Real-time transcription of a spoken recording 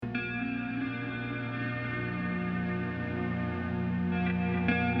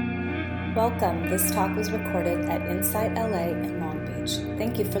Welcome. This talk was recorded at Insight LA in Long Beach.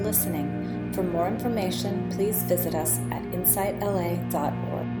 Thank you for listening. For more information, please visit us at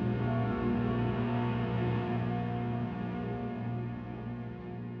insightla.org.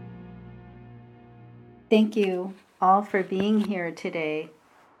 Thank you all for being here today.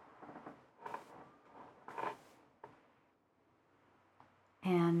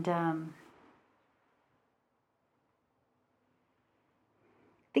 And I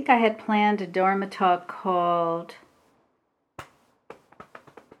think I had planned a Dharma talk called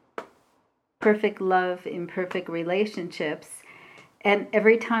Perfect Love in Perfect Relationships. And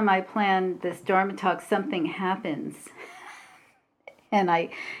every time I plan this Dharma talk, something happens. And I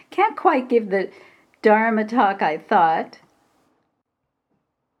can't quite give the Dharma talk I thought.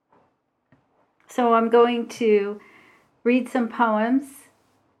 So I'm going to read some poems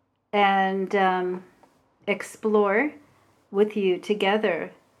and explore with you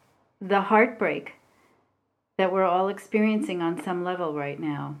together the heartbreak that we're all experiencing on some level right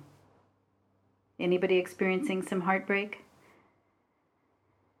now. Anybody experiencing some heartbreak?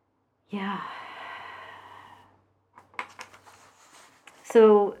 Yeah.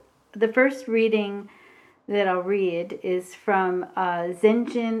 So the first reading that I'll read is from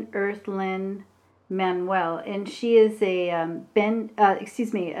Zenjin Earthlyn Manuel, and she is a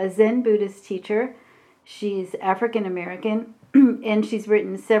Zen Buddhist teacher. She's African American, and she's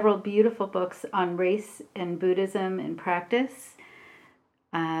written several beautiful books on race and Buddhism and practice.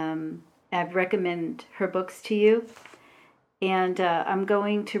 I'd recommend her books to you, and I'm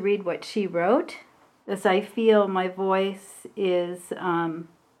going to read what she wrote, as I feel my voice is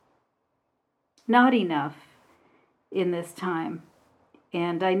not enough in this time,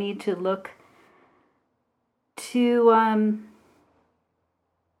 and I need to look to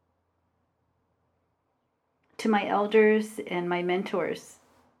my elders and my mentors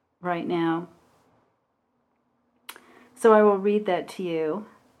right now. So I will read that to you.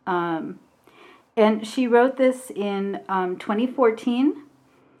 And she wrote this in 2014.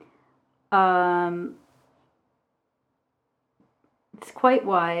 It's quite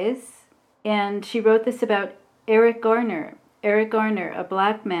wise. And she wrote this about Eric Garner. Eric Garner, a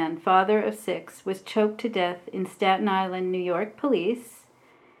black man, father of 6, was choked to death in Staten Island, New York police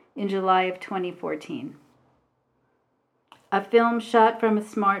in July of 2014. A film shot from a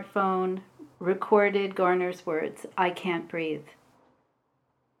smartphone recorded Garner's words, "I can't breathe."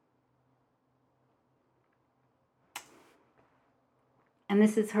 And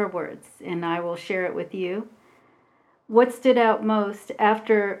this is her words, and I will share it with you. What stood out most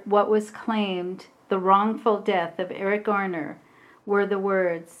after what was claimed the wrongful death of Eric Garner were the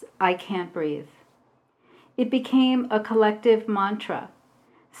words, "I can't breathe." It became a collective mantra.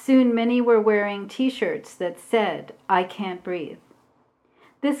 Soon many were wearing t-shirts that said, "I can't breathe."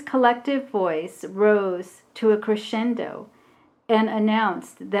 This collective voice rose to a crescendo and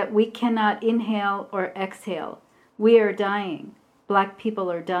announced that we cannot inhale or exhale. We are dying. Black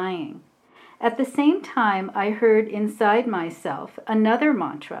people are dying. At the same time, I heard inside myself another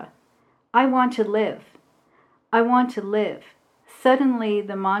mantra. I want to live. I want to live. Suddenly,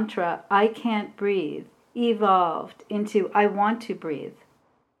 the mantra, "I can't breathe," evolved into "I want to breathe."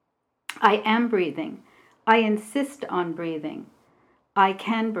 I am breathing. I insist on breathing. I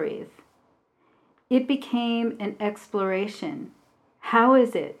can breathe. It became an exploration. How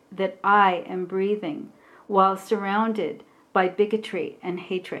is it that I am breathing while surrounded by bigotry and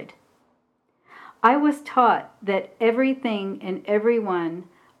hatred? I was taught that everything and everyone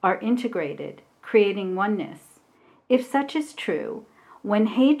are integrated, creating oneness. If such is true, when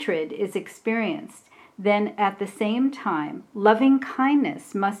hatred is experienced, then at the same time, loving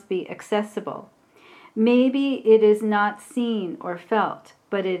kindness must be accessible. Maybe it is not seen or felt,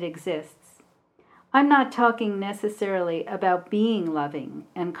 but it exists. I'm not talking necessarily about being loving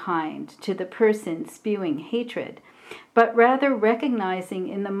and kind to the person spewing hatred, but rather recognizing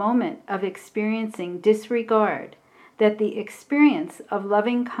in the moment of experiencing disregard that the experience of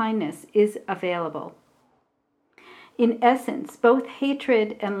loving kindness is available. In essence, both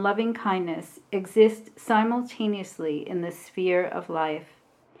hatred and loving kindness exist simultaneously in the sphere of life.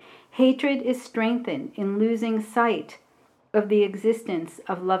 Hatred is strengthened in losing sight of the existence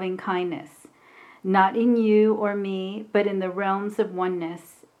of loving kindness, not in you or me, but in the realms of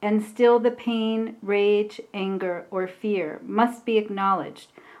oneness. And still the pain, rage, anger, or fear must be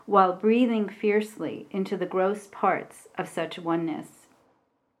acknowledged while breathing fiercely into the gross parts of such oneness.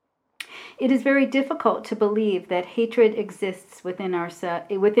 It is very difficult to believe that hatred exists within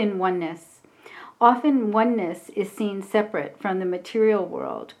oneness. Often oneness is seen separate from the material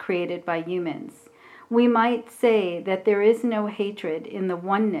world created by humans. We might say that there is no hatred in the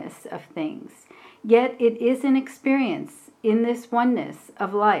oneness of things, yet it is an experience in this oneness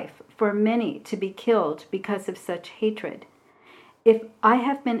of life for many to be killed because of such hatred. If I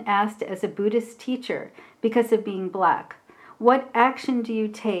have been asked as a Buddhist teacher because of being black, what action do you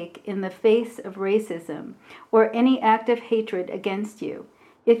take in the face of racism or any act of hatred against you?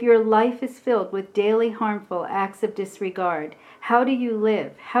 If your life is filled with daily harmful acts of disregard, how do you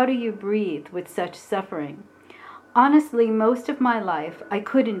live? How do you breathe with such suffering? Honestly, most of my life I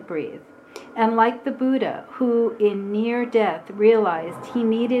couldn't breathe. And like the Buddha, who in near death realized he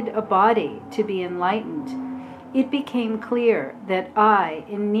needed a body to be enlightened, it became clear that I,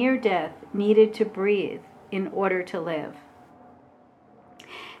 in near death, needed to breathe in order to live.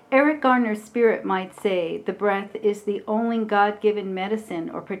 Eric Garner's spirit might say the breath is the only God-given medicine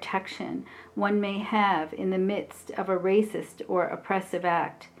or protection one may have in the midst of a racist or oppressive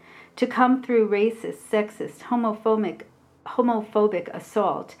act. To come through racist, sexist, homophobic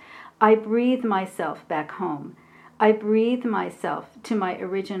assault, I breathe myself back home. I breathe myself to my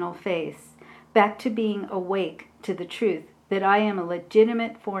original face, back to being awake to the truth that I am a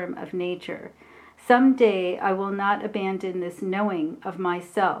legitimate form of nature. Someday I will not abandon this knowing of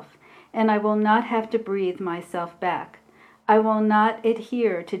myself, and I will not have to breathe myself back. I will not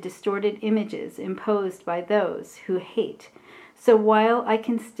adhere to distorted images imposed by those who hate. So while I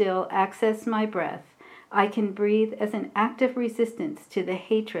can still access my breath, I can breathe as an act of resistance to the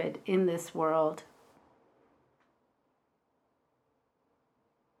hatred in this world.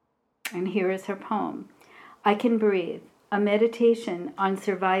 And here is her poem. I Can Breathe, a meditation on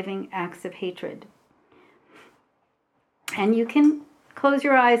surviving acts of hatred. And you can close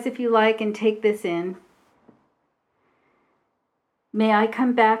your eyes if you like and take this in. May I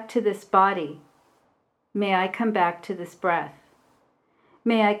come back to this body. May I come back to this breath.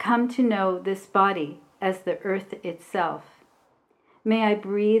 May I come to know this body as the earth itself. May I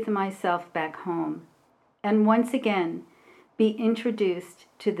breathe myself back home and once again be introduced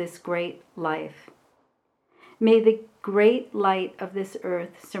to this great life. May the great light of this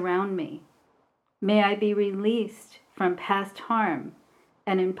earth surround me. May I be released from past harm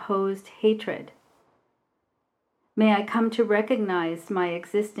and imposed hatred. May I come to recognize my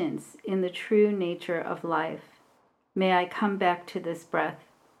existence in the true nature of life. May I come back to this breath,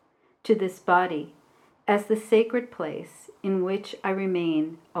 to this body, as the sacred place in which I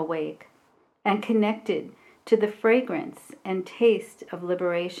remain awake and connected to the fragrance and taste of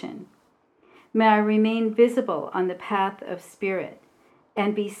liberation. May I remain visible on the path of spirit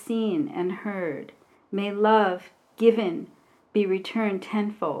and be seen and heard. May love given be returned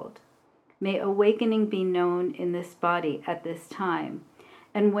tenfold. May awakening be known in this body at this time.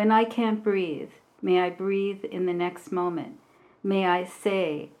 And when I can't breathe, may I breathe in the next moment. May I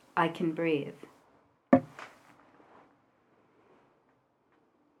say, I can breathe.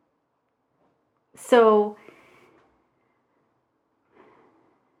 So,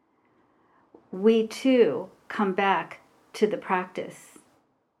 we too come back to the practice,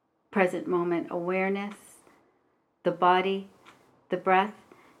 present moment awareness, the body, the breath,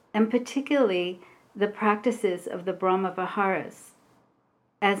 and particularly the practices of the Brahma Viharas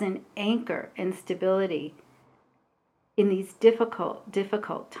as an anchor and stability in these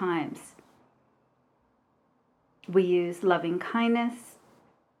difficult times. We use loving kindness,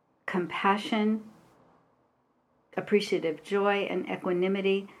 compassion, appreciative joy, and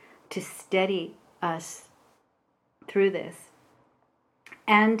equanimity to steady us through this.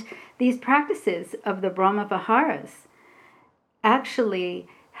 And these practices of the Brahma Viharas actually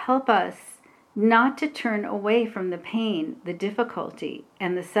help us not to turn away from the pain, the difficulty,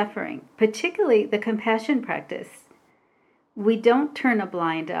 and the suffering, particularly the compassion practice. We don't turn a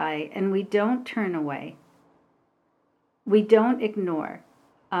blind eye and we don't turn away. We don't ignore.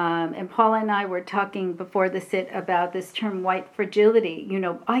 And Paula and I were talking before the sit about this term white fragility. You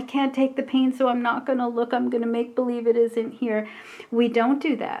know, I can't take the pain, so I'm not going to look. I'm going to make believe it isn't here. We don't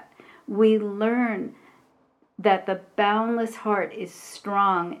do that. We learn that the boundless heart is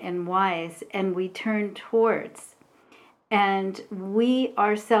strong and wise, and we turn towards. And we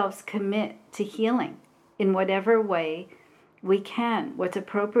ourselves commit to healing in whatever way we can, what's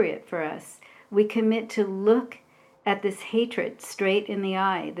appropriate for us. We commit to look at this hatred straight in the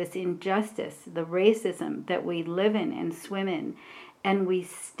eye, this injustice, the racism that we live in and swim in, and we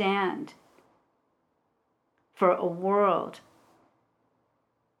stand for a world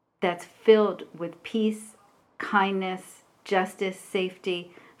that's filled with peace, kindness, justice,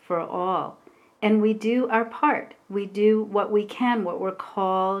 safety for all. And we do our part. We do what we can, what we're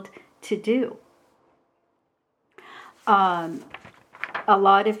called to do. A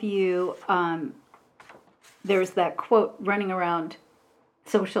lot of you There's that quote running around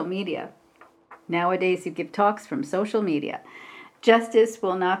social media. Nowadays, you give talks from social media. Justice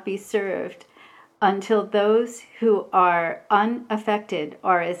will not be served until those who are unaffected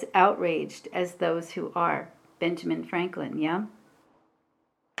are as outraged as those who are. Benjamin Franklin, yeah?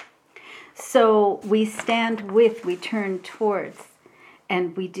 So we stand with, we turn towards,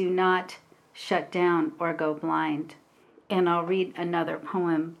 and we do not shut down or go blind. And I'll read another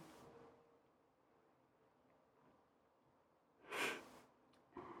poem.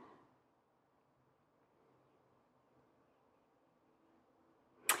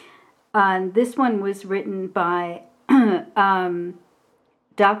 This one was written by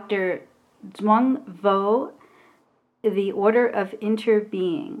Dr. Zhuang Vo, The Order of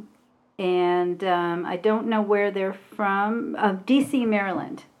Interbeing. And I don't know where they're from, D.C.,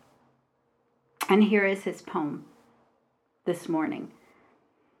 Maryland. And here is his poem this morning.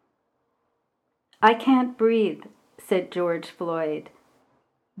 I can't breathe, said George Floyd,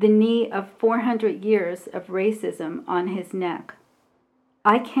 the knee of 400 years of racism on his neck.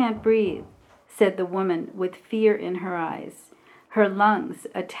 I can't breathe, said the woman with fear in her eyes, her lungs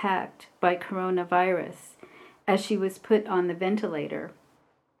attacked by coronavirus as she was put on the ventilator.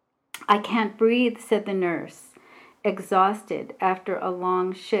 I can't breathe, said the nurse, exhausted after a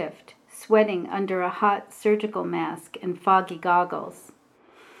long shift, sweating under a hot surgical mask and foggy goggles.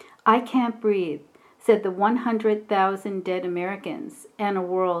 I can't breathe, said the 100,000 dead Americans and a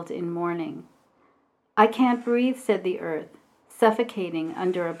world in mourning. I can't breathe, said the earth, suffocating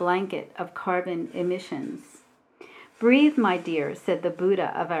under a blanket of carbon emissions. Breathe, my dear, said the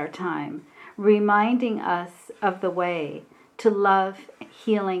Buddha of our time, reminding us of the way to love,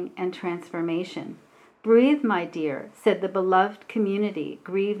 healing, and transformation. Breathe, my dear, said the beloved community,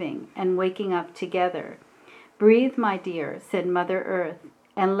 grieving and waking up together. Breathe, my dear, said Mother Earth,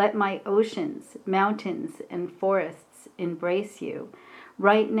 and let my oceans, mountains, and forests embrace you.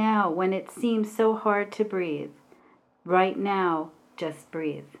 Right now, when it seems so hard to breathe, right now, just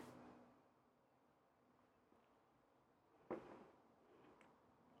breathe.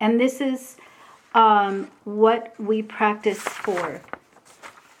 And this is what we practice for.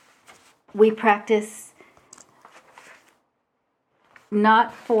 We practice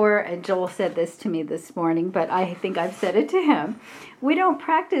not for, and Joel said this to me this morning, but I think I've said it to him. We don't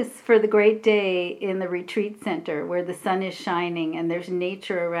practice for the great day in the retreat center where the sun is shining and there's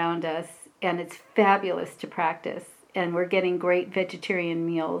nature around us and it's fabulous to practice. And we're getting great vegetarian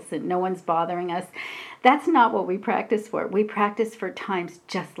meals and no one's bothering us. That's not what we practice for. We practice for times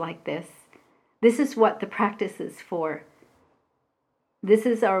just like this. This is what the practice is for. This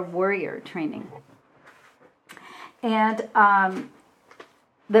is our warrior training. And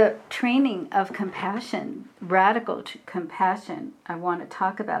the training of compassion, radical compassion, I want to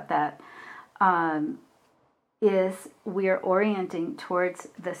talk about that, is we are orienting towards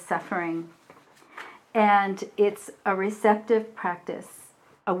the suffering. And it's a receptive practice,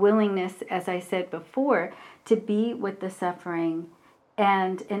 a willingness, as I said before, to be with the suffering,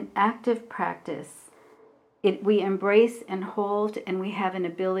 and an active practice. We embrace and hold, and we have an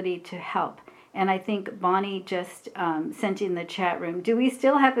ability to help. And I think Bonnie just sent in the chat room, do we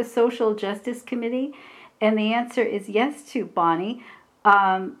still have a social justice committee? And the answer is yes to Bonnie,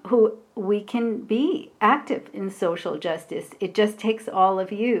 who we can be active in social justice. It just takes all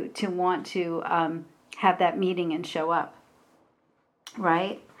of you to want to have that meeting and show up,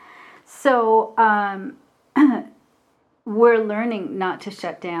 right? So we're learning not to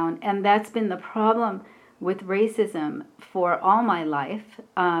shut down, and that's been the problem with racism for all my life.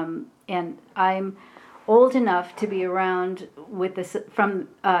 And I'm old enough to be around with this from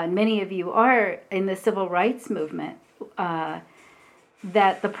many of you are in the civil rights movement.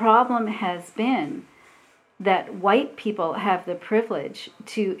 That the problem has been that white people have the privilege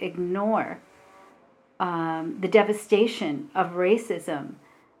to ignore the devastation of racism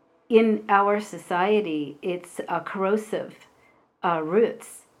in our society. It's corrosive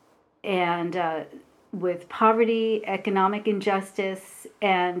roots, and with poverty, economic injustice,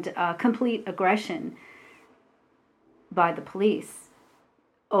 and complete aggression by the police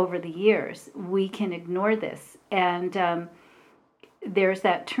over the years, we can ignore this. And there's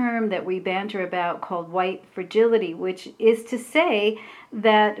that term that we banter about called white fragility, which is to say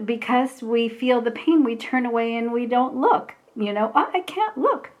that because we feel the pain, we turn away and we don't look. I can't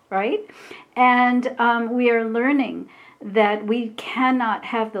look, right? And we are learning that we cannot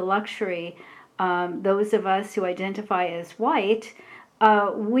have the luxury, those of us who identify as white,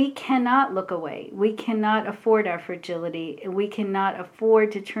 we cannot look away. We cannot afford our fragility. We cannot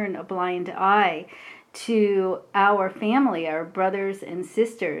afford to turn a blind eye to our family, our brothers and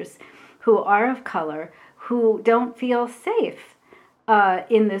sisters, who are of color, who don't feel safe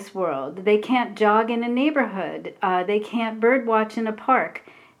in this world. They can't jog in a neighborhood. They can't bird watch in a park.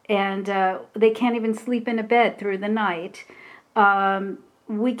 And they can't even sleep in a bed through the night.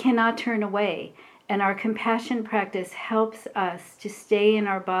 We cannot turn away. And our compassion practice helps us to stay in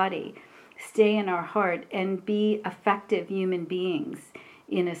our body, stay in our heart, and be effective human beings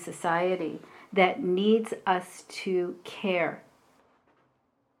in a society that needs us to care.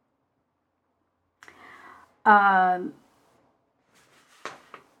 The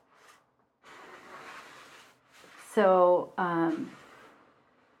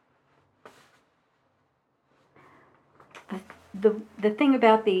thing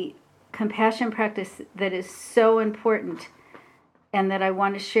about the compassion practice that is so important and that I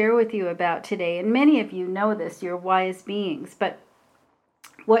want to share with you about today, and many of you know this, you're wise beings, but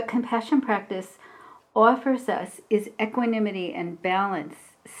what compassion practice offers us is equanimity and balance,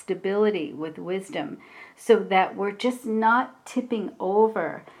 stability with wisdom, so that we're just not tipping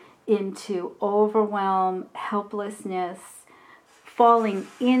over into overwhelm, helplessness, falling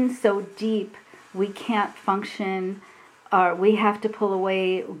in so deep we can't function, or we have to pull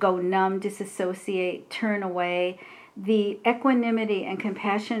away, go numb, disassociate, turn away. The equanimity and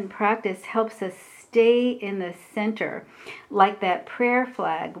compassion practice helps us stay in the center, like that prayer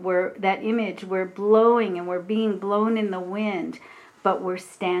flag, where that image, we're blowing and we're being blown in the wind, but we're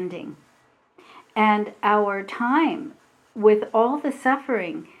standing. And our time, with all the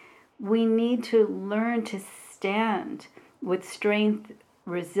suffering, we need to learn to stand with strength,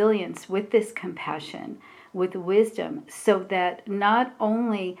 resilience, with this compassion, with wisdom, so that not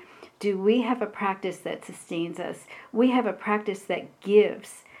only do we have a practice that sustains us, we have a practice that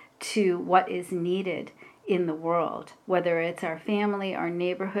gives to what is needed in the world, whether it's our family, our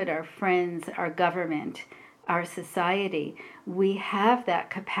neighborhood, our friends, our government, our society. We have that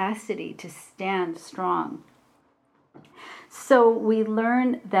capacity to stand strong. So we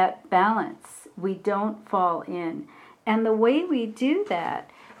learn that balance. We don't fall in. And the way we do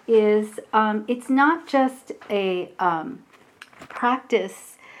that is it's not just a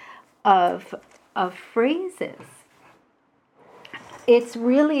practice of phrases. It's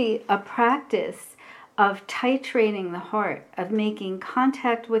really a practice of titrating the heart, of making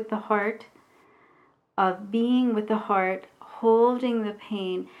contact with the heart, of being with the heart, holding the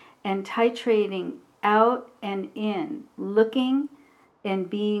pain, and titrating out and in, looking and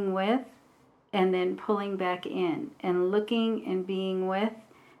being with, and then pulling back in, and looking and being with,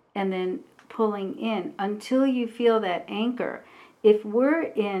 and then pulling in until you feel that anchor. If we're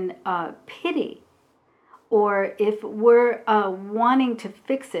in pity, or if we're wanting to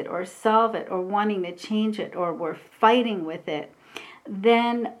fix it or solve it or wanting to change it, or we're fighting with it,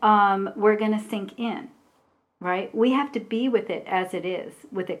 then we're going to sink in, right? We have to be with it as it is,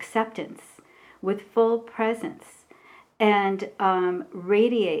 with acceptance, with full presence, and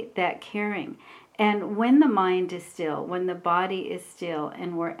radiate that caring. And when the mind is still, when the body is still,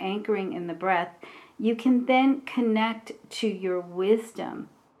 and we're anchoring in the breath, you can then connect to your wisdom,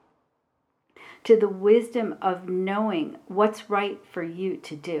 to the wisdom of knowing what's right for you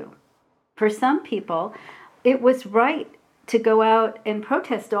to do. For some people, it was right to go out and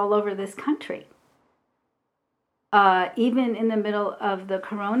protest all over this country, even in the middle of the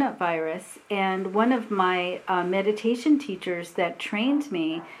coronavirus. And one of my meditation teachers that trained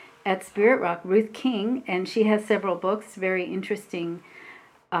me at Spirit Rock, Ruth King, and she has several books, very interesting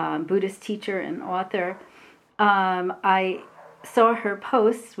Buddhist teacher and author. I saw her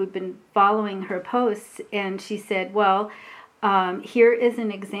posts, we've been following her posts, and she said, well, here is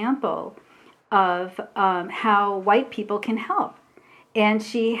an example of how white people can help. And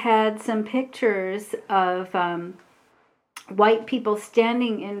she had some pictures of white people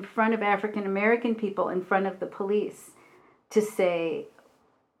standing in front of African American people in front of the police to say,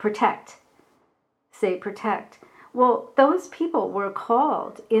 protect. Say, protect. Well, those people were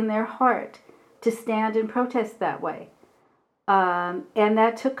called in their heart to stand and protest that way. And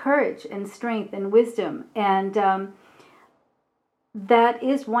that took courage and strength and wisdom. And that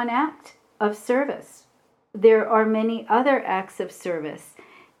is one act of service. There are many other acts of service.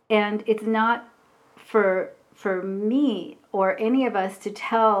 And it's not for me or any of us to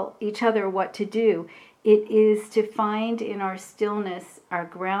tell each other what to do. It is to find in our stillness, our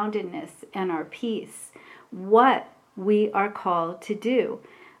groundedness, and our peace what we are called to do.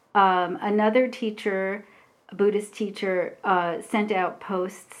 Another teacher, a Buddhist teacher, sent out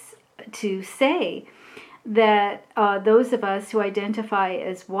posts to say that those of us who identify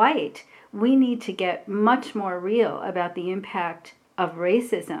as white, we need to get much more real about the impact of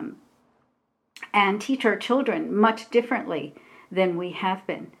racism and teach our children much differently than we have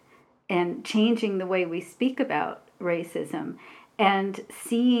been. and changing the way we speak about racism and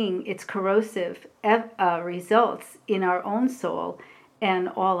seeing its corrosive results in our own soul and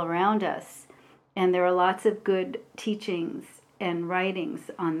all around us. And there are lots of good teachings and writings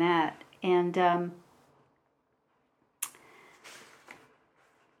on that. And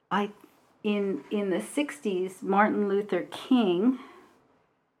in the 60s, Martin Luther King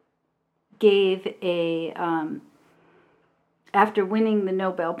gave after winning the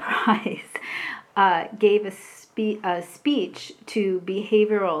Nobel Prize, gave a speech to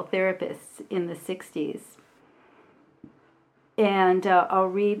behavioral therapists in the 60s. And I'll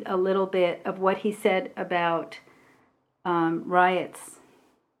read a little bit of what he said about riots.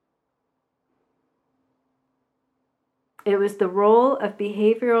 It was the role of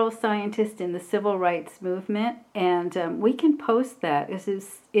behavioral scientists in the civil rights movement, and we can post that.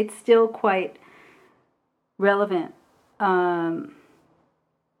 It's still quite relevant. Urban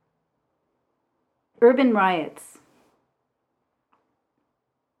riots.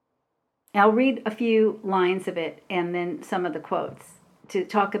 I'll read a few lines of it and then some of the quotes to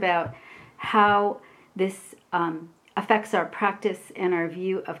talk about how this affects our practice and our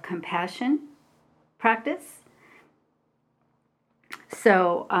view of compassion practice.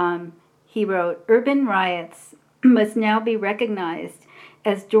 So he wrote, urban riots must now be recognized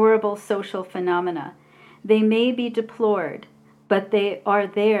as durable social phenomena. They may be deplored, but they are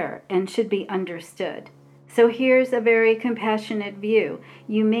there and should be understood. So here's a very compassionate view.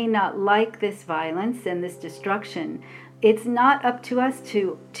 You may not like this violence and this destruction. It's not up to us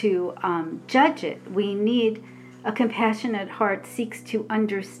to judge it. We need a compassionate heart seeks to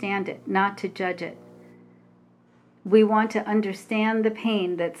understand it, not to judge it. We want to understand the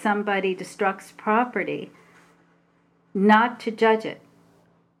pain that somebody destructs property, not to judge it.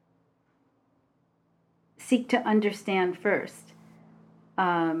 Seek to understand first.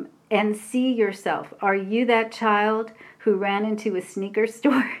 And see yourself. Are you that child who ran into a sneaker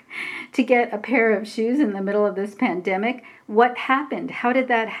store to get a pair of shoes in the middle of this pandemic? What happened? How did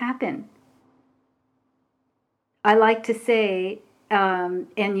that happen? I like to say, and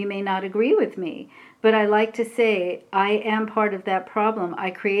you may not agree with me, but I like to say I am part of that problem. I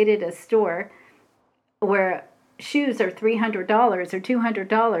created a store where shoes are $300 or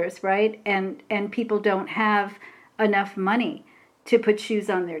 $200, right? And people don't have enough money to put shoes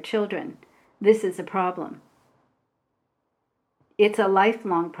on their children. This is a problem. It's a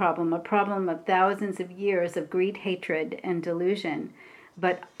lifelong problem, a problem of thousands of years of greed, hatred, and delusion.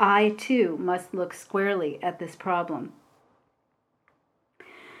 But I, too, must look squarely at this problem.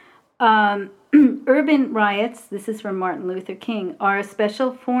 Urban riots, this is from Martin Luther King, are a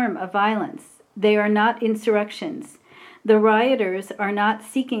special form of violence. They are not insurrections. The rioters are not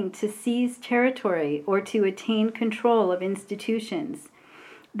seeking to seize territory or to attain control of institutions.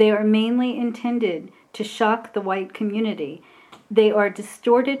 They are mainly intended to shock the white community. They are a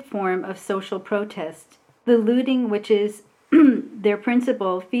distorted form of social protest. The looting, which is their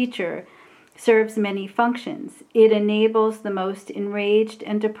principal feature, serves many functions. It enables the most enraged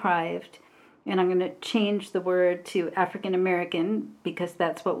and deprived, and I'm going to change the word to African American because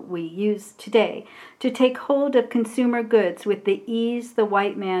that's what we use today, to take hold of consumer goods with the ease the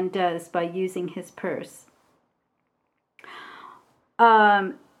white man does by using his purse.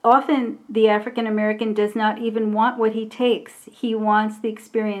 Often the African American does not even want what he takes. He wants the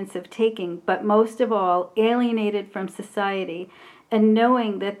experience of taking, but most of all, alienated from society and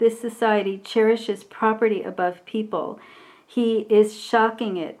knowing that this society cherishes property above people, he is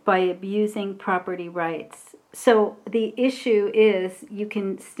shocking it by abusing property rights. So the issue is you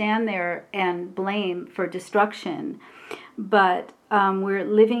can stand there and blame for destruction, but we're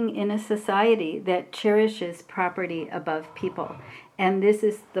living in a society that cherishes property above people. And this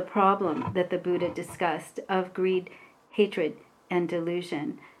is the problem that the Buddha discussed of greed, hatred, and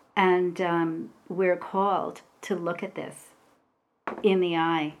delusion. And we're called to look at this in the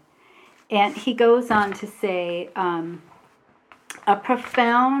eye. And he goes on to say, a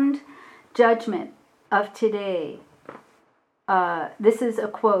profound judgment of today. This is a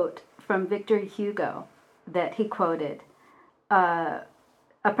quote from Victor Hugo that he quoted. A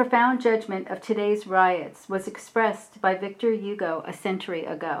profound judgment of today's riots was expressed by Victor Hugo a century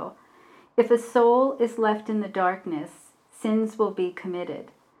ago. If a soul is left in the darkness, sins will be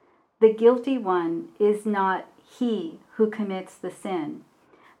committed. The guilty one is not he who commits the sin,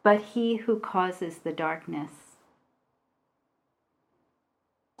 but he who causes the darkness.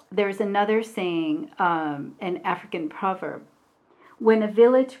 There's another saying, an African proverb. When a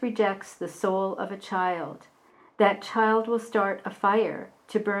village rejects the soul of a child, that child will start a fire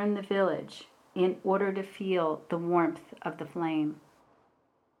to burn the village in order to feel the warmth of the flame.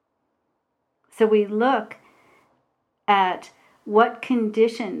 So we look at what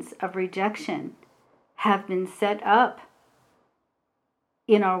conditions of rejection have been set up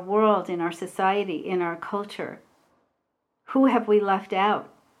in our world, in our society, in our culture. Who have we left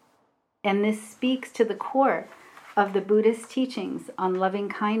out? And this speaks to the core of the Buddhist teachings on loving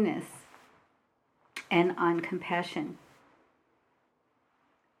kindness and on compassion.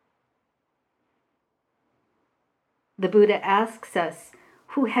 The Buddha asks us,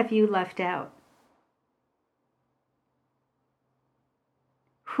 who have you left out?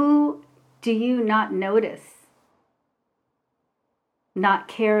 Who do you not notice, not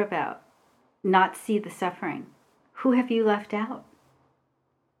care about, not see the suffering? Who have you left out?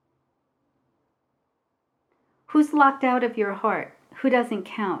 Who's locked out of your heart? Who doesn't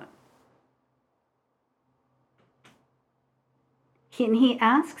count? He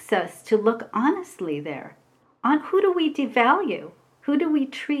asks us to look honestly there. On who do we devalue? Who do we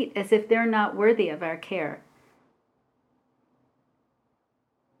treat as if they're not worthy of our care?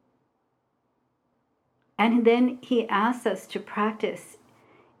 And then he asks us to practice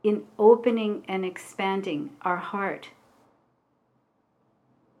in opening and expanding our heart.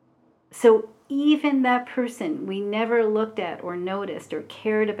 So even that person we never looked at or noticed or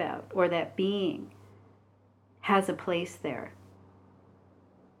cared about, or that being, has a place there.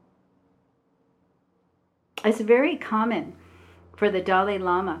 It's very common for the Dalai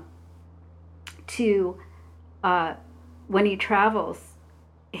Lama to, when he travels,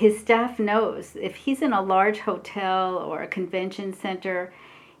 his staff knows if he's in a large hotel or a convention center,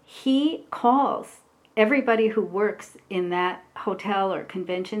 he calls everybody who works in that hotel or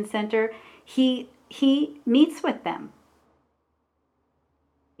convention center. He meets with them.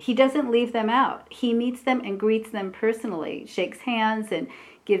 He doesn't leave them out. He meets them and greets them personally, shakes hands and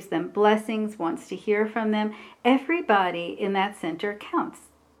gives them blessings, wants to hear from them. Everybody in that center counts,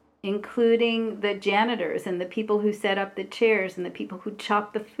 including the janitors and the people who set up the chairs and the people who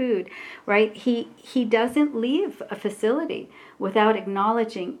chop the food, right? He doesn't leave a facility without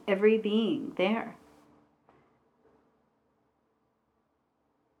acknowledging every being there.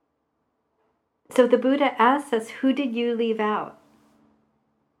 So the Buddha asks us, who did you leave out?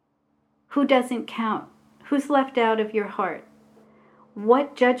 Who doesn't count? Who's left out of your heart?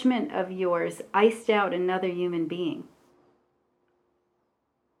 What judgment of yours iced out another human being?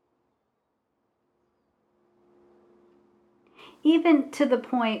 Even to the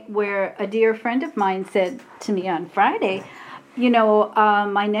point where a dear friend of mine said to me on Friday,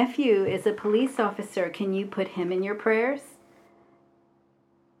 my nephew is a police officer. Can you put him in your prayers?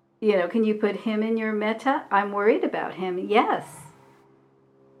 Can you put him in your metta? I'm worried about him. Yes.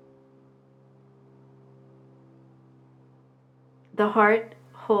 The heart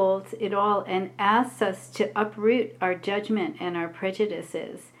holds it all and asks us to uproot our judgment and our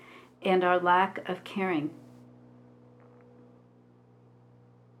prejudices and our lack of caring.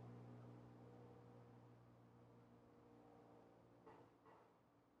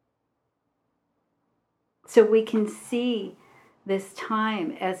 So we can see this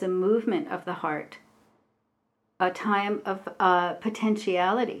time as a movement of the heart, a time of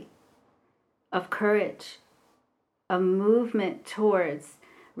potentiality, of courage, a movement towards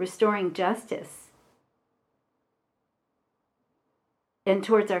restoring justice and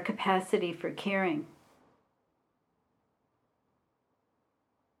towards our capacity for caring.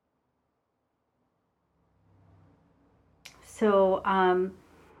 So,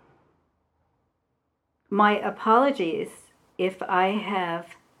 my apologies if I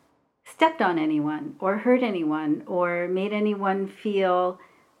have stepped on anyone or hurt anyone or made anyone feel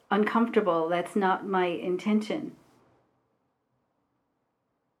uncomfortable. That's not my intention.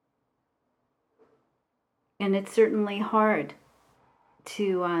 And it's certainly hard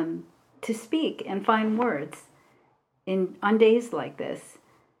to speak and find words on days like this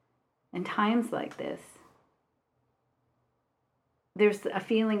and times like this. There's a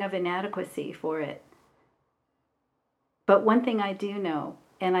feeling of inadequacy for it. But one thing I do know,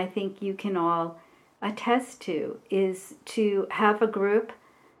 and I think you can all attest to, is to have a group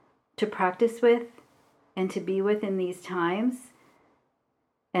to practice with and to be with in these times.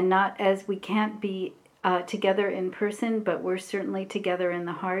 And not as we can't be together in person, but we're certainly together in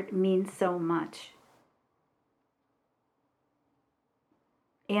the heart, means so much.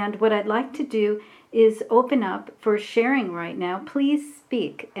 And what I'd like to do is open up for sharing right now. Please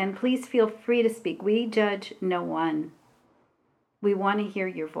speak, and please feel free to speak. We judge no one. We want to hear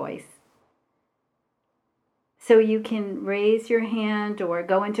your voice. So you can raise your hand or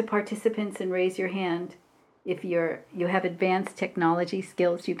go into participants and raise your hand. If you have advanced technology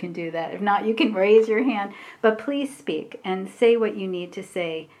skills, you can do that. If not, you can raise your hand. But please speak and say what you need to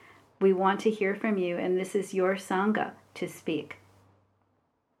say We want to hear from you, and this is your Sangha to speak.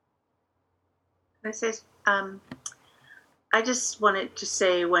 I say, I just wanted to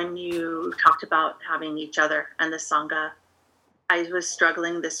say, when you talked about having each other and the Sangha, I was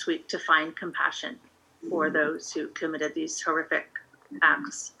struggling this week to find compassion for those who committed these horrific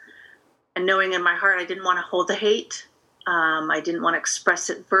acts. And knowing in my heart, I didn't want to hold the hate. I didn't want to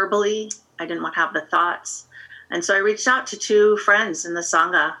express it verbally. I didn't want to have the thoughts. And so I reached out to 2 friends in the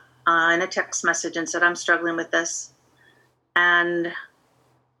Sangha in a text message and said, I'm struggling with this. And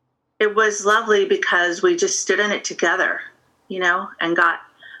it was lovely because we just stood in it together, and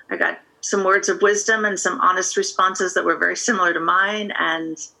I got some words of wisdom and some honest responses that were very similar to mine,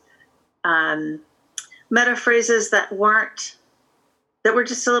 and meta phrases that were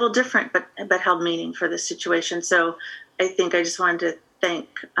just a little different, but held meaning for this situation. So I think I just wanted to thank,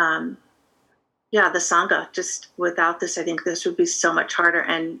 the Sangha. Just without this, I think this would be so much harder.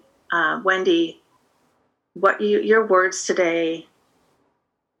 And Wendy, your words today,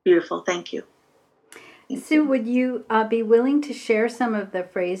 beautiful. Thank you. Sue, would you be willing to share some of the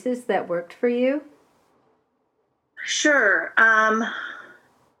phrases that worked for you? Sure. The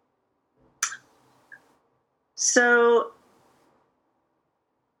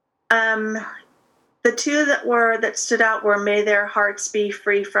 2 that stood out were, may their hearts be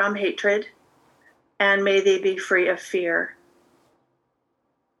free from hatred, and may they be free of fear.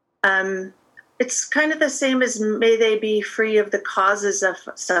 It's kind of the same as may they be free of the causes of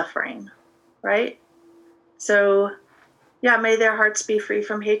suffering, right? So, may their hearts be free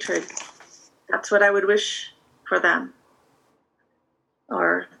from hatred. That's what I would wish for them.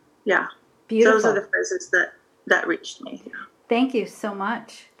 Or, Beautiful. Those are the phrases that reached me. Thank you so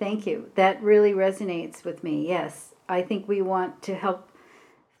much. Thank you. That really resonates with me. Yes, I think we want to help.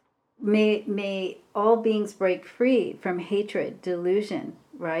 May all beings break free from hatred, delusion,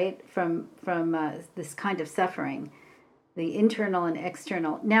 right? From this kind of suffering, the internal and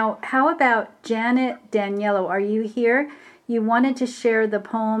external. Now, how about Janet Daniello? Are you here? You wanted to share the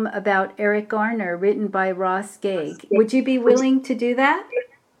poem about Eric Garner, written by Ross Gay. Would you be willing to do that?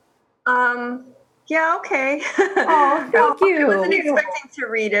 Yeah, okay. Oh, thank you. I wasn't expecting to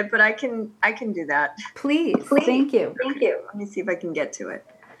read it, but I can do that. Please. Thank you. Let me see if I can get to it.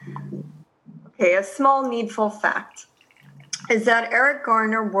 Okay, a small needful fact is that Eric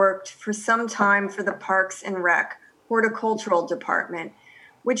Garner worked for some time for the Parks and Rec Horticultural Department,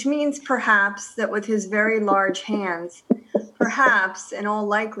 which means perhaps that with his very large hands, perhaps in all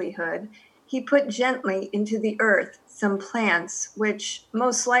likelihood, he put gently into the earth some plants which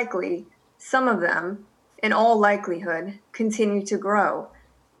most likely, some of them, in all likelihood, continue to grow,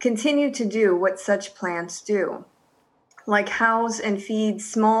 continue to do what such plants do, like house and feed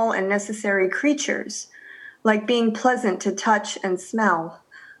small and necessary creatures, like being pleasant to touch and smell,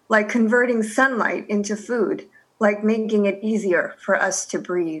 like converting sunlight into food, like making it easier for us to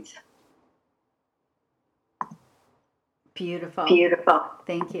breathe. Beautiful.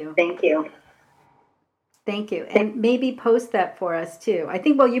 Thank you. Thank you. And maybe post that for us too. I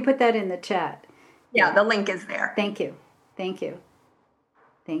think, you put that in the chat. Yeah, the link is there. Thank you.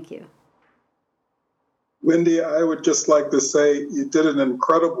 Wendy, I would just like to say you did an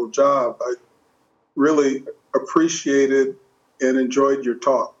incredible job. I really appreciated and enjoyed your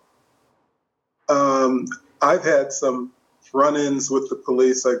talk. I've had some run-ins with the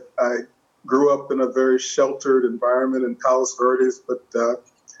police. I grew up in a very sheltered environment in Palos Verdes, but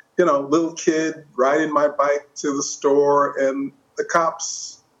little kid riding my bike to the store, and the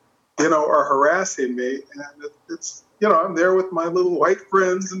cops, are harassing me. And it's, I'm there with my little white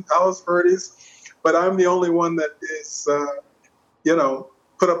friends in Palos Verdes, but I'm the only one that is,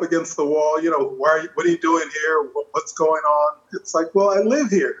 put up against the wall. What are you doing here? What's going on? It's like, well, I live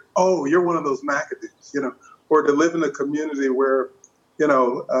here. Oh, you're one of those McAdoos, or to live in a community where,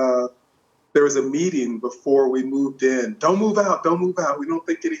 there was a meeting before we moved in. Don't move out. We don't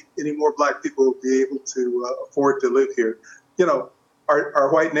think any more Black people will be able to afford to live here.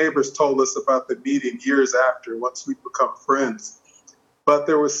 Our white neighbors told us about the meeting years after, once we become friends. But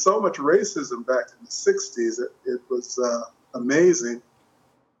there was so much racism back in the 60s. It was amazing.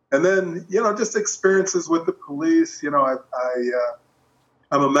 And then, just experiences with the police. I'm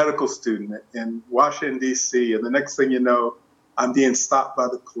a medical student in Washington, D.C., and the next thing you know, I'm being stopped by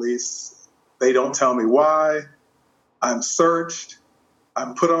the police. They don't tell me why. I'm searched.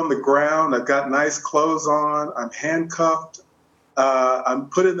 I'm put on the ground. I've got nice clothes on. I'm handcuffed. I'm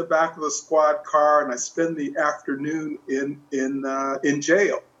put in the back of a squad car, and I spend the afternoon in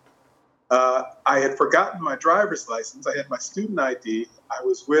jail. I had forgotten my driver's license. I had my student ID. I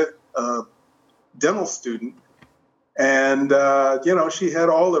was with a dental student, And, she had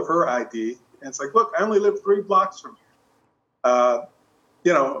all of her ID. And it's like, look, I only live 3 blocks from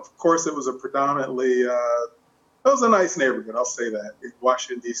here. Of course, it was a predominantly, it was a nice neighborhood, I'll say that, in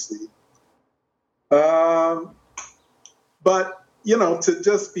Washington, D.C. But, to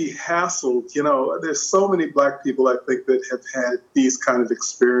just be hassled, there's so many Black people, I think, that have had these kind of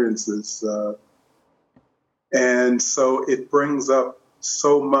experiences. And so it brings up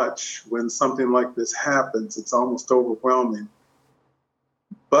so much when something like this happens. It's almost overwhelming.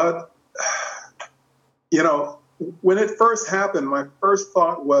 But, when it first happened, my first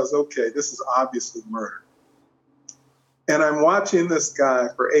thought was, okay, this is obviously murder. And I'm watching this guy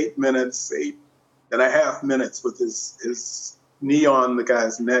for 8.5 minutes with his knee on the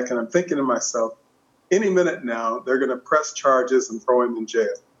guy's neck. And I'm thinking to myself, any minute now, they're going to press charges and throw him in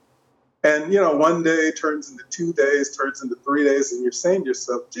jail. And, 1 day turns into 2 days, turns into 3 days. And you're saying to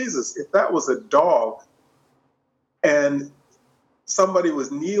yourself, Jesus, if that was a dog and somebody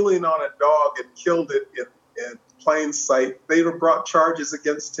was kneeling on a dog and killed it in plain sight, they'd have brought charges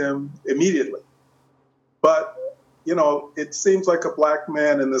against him immediately. But, it seems like a Black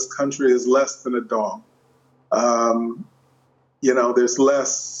man in this country is less than a dog. There's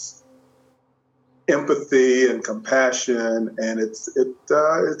less empathy and compassion, and it's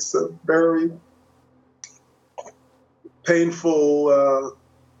a very painful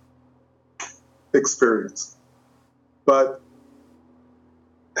experience. But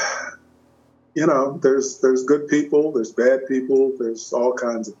there's good people, there's bad people, there's all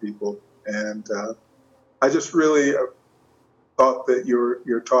kinds of people, and I just really thought that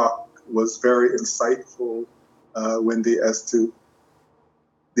your talk was very insightful, Wendy, as to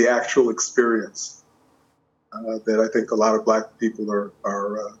the actual experience that I think a lot of Black people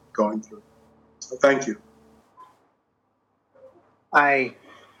are going through. So thank you. I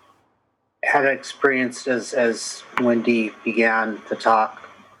had experienced, as Wendy began to talk,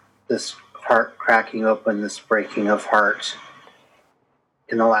 this heart cracking open, this breaking of heart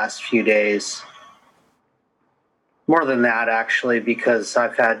in the last few days. More than that, actually, because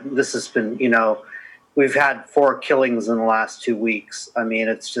we've had 4 killings in the last 2 weeks. I mean,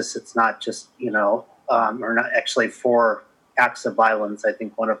 it's not just, or not actually 4 acts of violence. I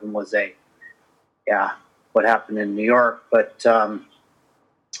think one of them was what happened in New York. But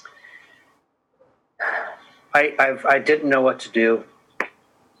I didn't know what to do.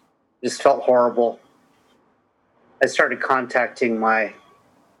 Just felt horrible. I started contacting my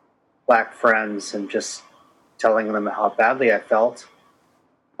Black friends and just telling them how badly I felt.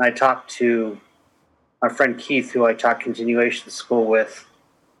 I talked to my friend Keith, who I taught continuation school with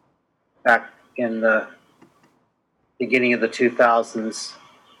back in the beginning of the 2000s.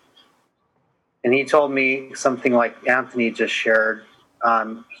 And he told me something like Anthony just shared.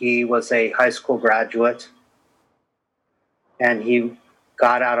 He was a high school graduate, and he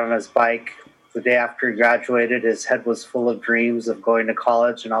got out on his bike the day after he graduated. His head was full of dreams of going to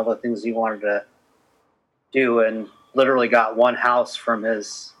college and all the things he wanted to do, and literally got 1 house from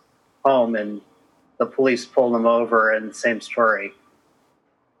his home, and the police pulled him over, and same story.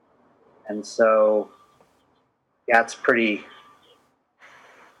 And so, it's pretty.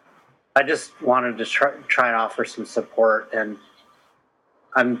 I just wanted to try and offer some support, and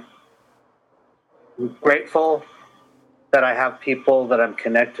I'm grateful that I have people that I'm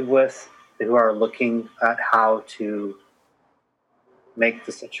connected with who are looking at how to make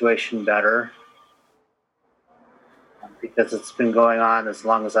the situation better. Because it's been going on as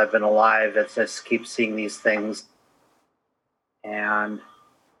long as I've been alive. It's just keep seeing these things, and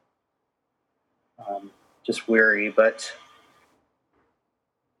just weary. But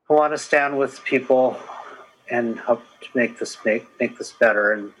I want to stand with people and help to make this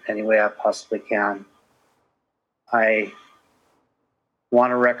better in any way I possibly can. I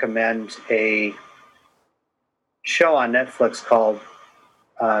want to recommend a show on Netflix called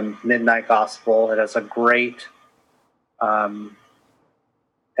Midnight Gospel. It has a great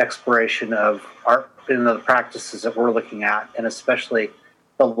exploration of the practices that we're looking at, and especially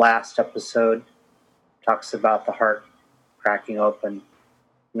the last episode talks about the heart cracking open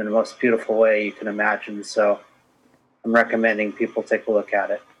in the most beautiful way you can imagine. So I'm recommending people take a look at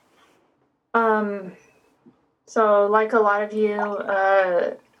it. So like a lot of you,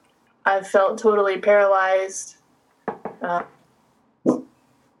 I've felt totally paralyzed,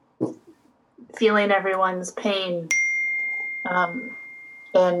 feeling everyone's pain,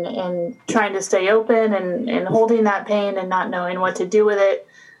 and trying to stay open and holding that pain and not knowing what to do with it.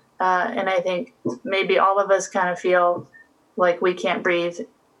 And I think maybe all of us kind of feel like we can't breathe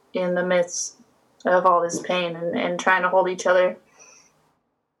in the midst of all this pain and trying to hold each other.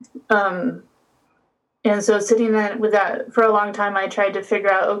 And so sitting with that for a long time, I tried to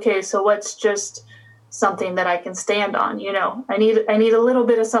figure out, okay, so what's just something that I can stand on? I need a little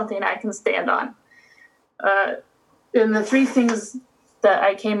bit of something I can stand on. And the three things that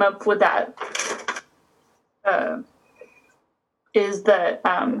I came up with that is that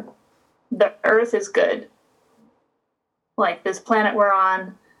the earth is good. Like this planet we're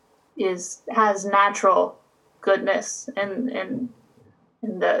on has natural goodness, and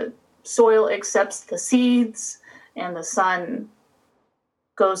the soil accepts the seeds, and the sun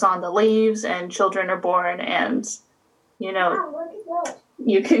goes on the leaves, and children are born, and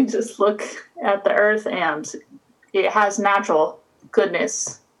you can just look at the earth and it has natural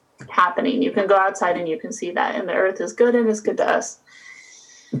goodness happening. You can go outside and you can see that, and the earth is good and it's good to us.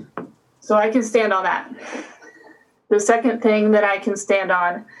 So I can stand on that. The second thing that I can stand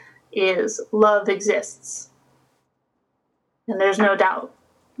on is love exists. And there's no doubt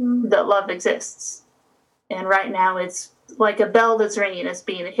that love exists. And right now it's like a bell that's ringing. It's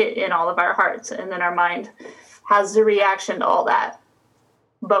being hit in all of our hearts. And then our mind has the reaction to all that.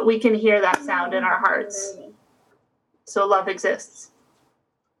 But we can hear that sound in our hearts. So love exists.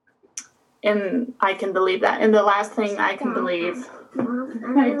 And I can believe that. And the last thing I can believe...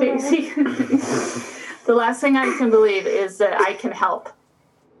 Hi, Daisy. The last thing I can believe is that I can help.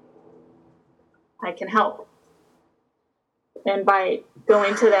 I can help. And by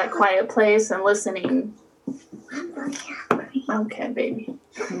going to that quiet place and listening... Okay, baby.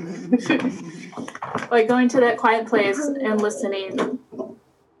 By going to that quiet place and listening,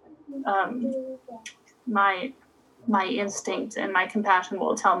 my instinct and my compassion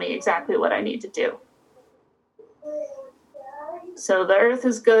will tell me exactly what I need to do. So the earth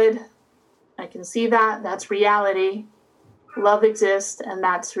is good. I can see that. That's reality. Love exists, and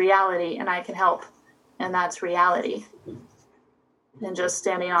that's reality. And I can help, and that's reality. And just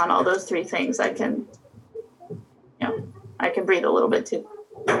standing on all those three things, I can breathe a little bit too.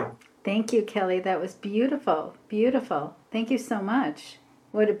 Thank you, Kelly. That was beautiful. Beautiful. Thank you so much.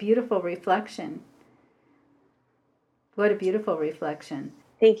 What a beautiful reflection. What a beautiful reflection.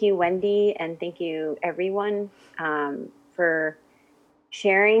 Thank you, Wendy, and thank you, everyone, for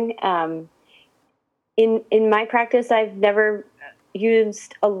sharing. In my practice, I've never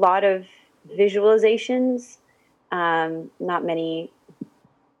used a lot of visualizations. Not many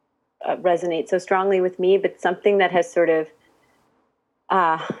resonate so strongly with me, but something that has sort of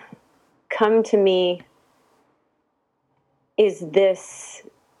come to me is this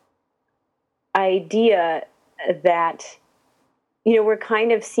idea that, we're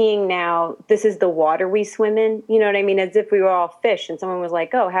kind of seeing now, this is the water we swim in, you know what I mean? As if we were all fish and someone was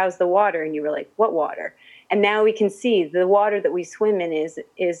like, oh, how's the water? And you were like, what water? And now we can see the water that we swim in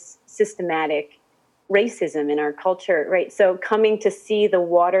is systematic racism in our culture, right? So coming to see the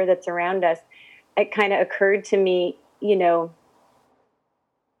water that's around us, it kind of occurred to me,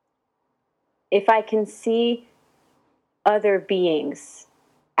 if I can see other beings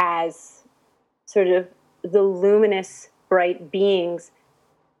as sort of the luminous, bright beings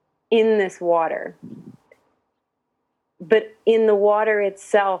in this water, but in the water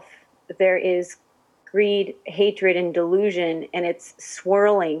itself, there is greed, hatred, and delusion, and it's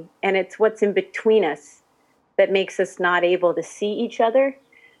swirling, and it's what's in between us that makes us not able to see each other,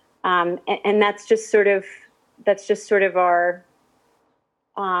 and that's just sort of our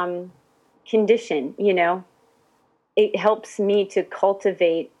condition. It helps me to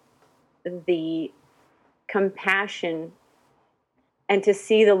cultivate the compassion and to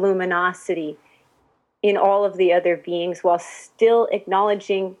see the luminosity in all of the other beings while still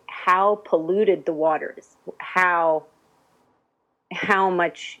acknowledging how polluted the water is, how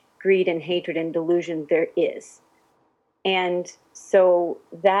much greed and hatred and delusion there is. And so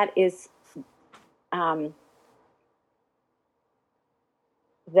that is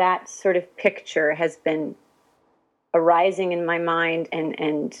that sort of picture has been arising in my mind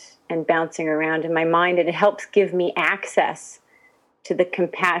and bouncing around in my mind, and it helps give me access to the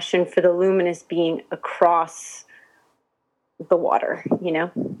compassion for the luminous being across the water,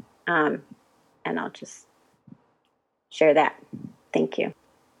 and I'll just share that. Thank you.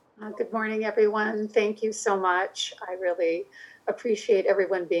 Good morning, everyone. Thank you so much. I really appreciate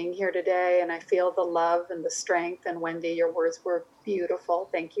everyone being here today, and I feel the love and the strength. And Wendy, your words were beautiful.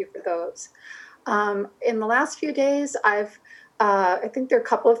 Thank you for those. In the last few days, I think there are a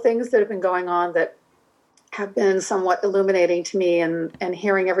couple of things that have been going on that have been somewhat illuminating to me, and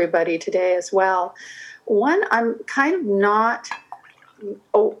hearing everybody today as well. One, I'm kind of not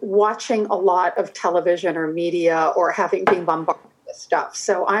watching a lot of television or media or being bombarded with stuff.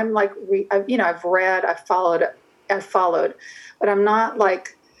 So I'm like, I've read, I've followed, but I'm not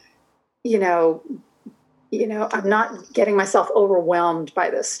like, I'm not getting myself overwhelmed by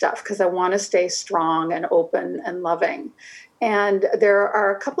this stuff because I want to stay strong and open and loving. And there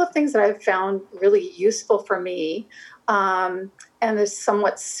are a couple of things that I've found really useful for me. And there's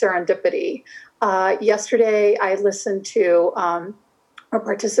somewhat serendipity. Yesterday, I listened to or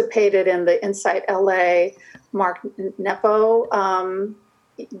participated in the Insight LA Mark Nepo.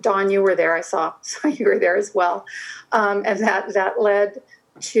 Dawn, you were there. I saw you were there as well. And that led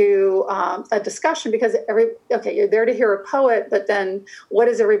to a discussion because you're there to hear a poet, but then what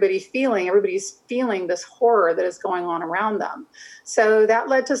is everybody feeling? Everybody's feeling this horror that is going on around them. So that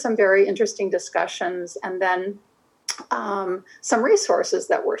led to some very interesting discussions and then some resources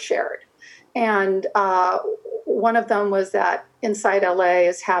that were shared. And one of them was that Inside LA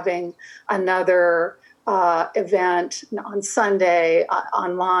is having another event on Sunday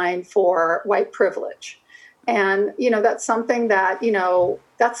online for white privilege. And, that's something that,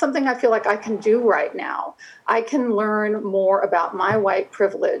 that's something I feel like I can do right now. I can learn more about my white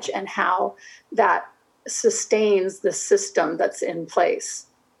privilege and how that sustains the system that's in place.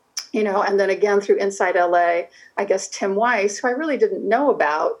 And then again, through Inside LA, I guess Tim Weiss, who I really didn't know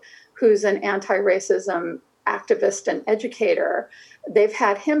about, who's an anti-racism activist and educator, they've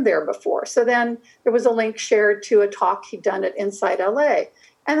had him there before. So then there was a link shared to a talk he'd done at Inside LA.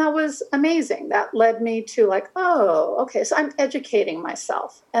 And that was amazing. That led me to oh, okay, so I'm educating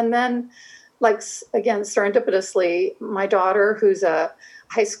myself. And then, again, serendipitously, my daughter, who's a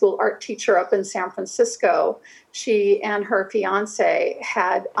high school art teacher up in San Francisco, she and her fiance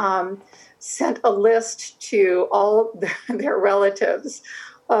had sent a list to all their relatives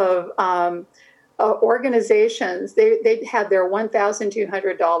of organizations. They had their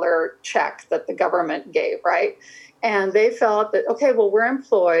 $1,200 check that the government gave, right? And they felt that, okay, well, we're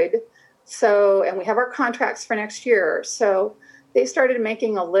employed, and we have our contracts for next year. So they started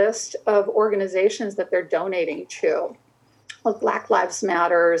making a list of organizations that they're donating to, like Black Lives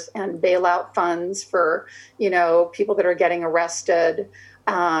Matters and bailout funds for, people that are getting arrested,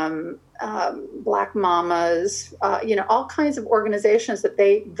 Black Mamas, all kinds of organizations that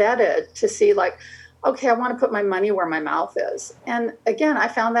they vetted to see okay, I want to put my money where my mouth is. And again, I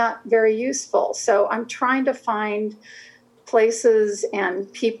found that very useful. So I'm trying to find places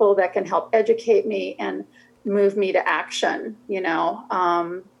and people that can help educate me and move me to action,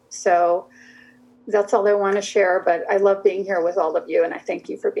 So that's all I want to share. But I love being here with all of you, and I thank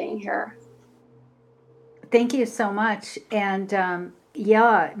you for being here. Thank you so much. And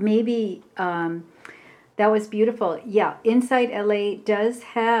maybe that was beautiful. Yeah, Inside LA does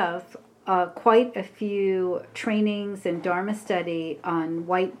have quite a few trainings and Dharma study on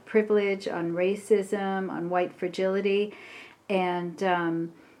white privilege, on racism, on white fragility. And,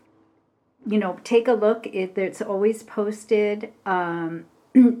 take a look. It's always posted.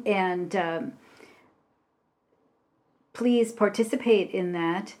 Please participate in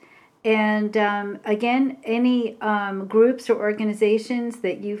that. And again, any groups or organizations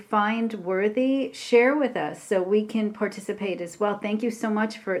that you find worthy, share with us so we can participate as well. Thank you so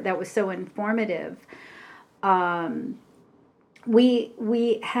much that was so informative.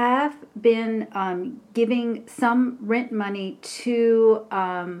 We have been giving some rent money to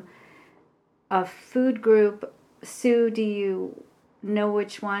a food group. Sue, do you know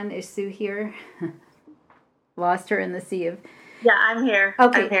which one? Is Sue here? Lost her in the sea of... Yeah, I'm here.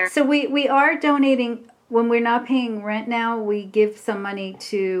 Okay, I'm here. So we are donating. When we're not paying rent now, we give some money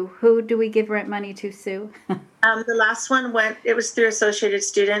to... Who do we give rent money to, Sue? The last one it was through Associated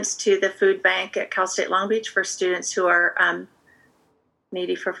Students to the food bank at Cal State Long Beach for students who are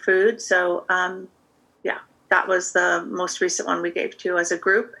needy for food. So, that was the most recent one we gave to as a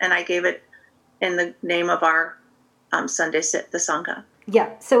group. And I gave it in the name of our Sunday Sit, the Sangha.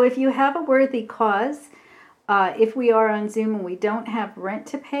 Yeah, so if you have a worthy cause... if we are on Zoom and we don't have rent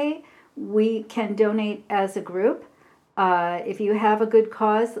to pay, we can donate as a group. If you have a good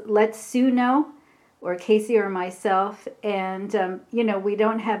cause, let Sue know, or Casey or myself. And, we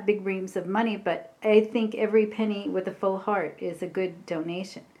don't have big reams of money, but I think every penny with a full heart is a good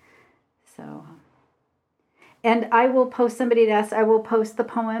donation. So, and I will post, somebody had asked, I will post the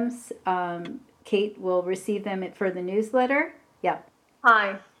poems. Kate will receive them for the newsletter. Yeah.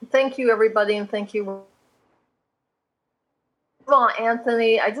 Hi. Thank you, everybody, and thank you. Well,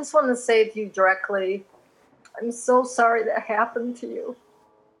 Anthony, I just want to say to you directly, I'm so sorry that happened to you.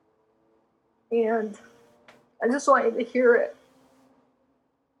 And I just want you to hear it.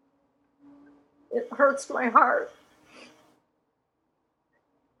 It hurts my heart.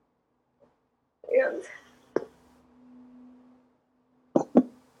 And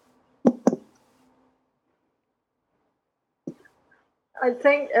I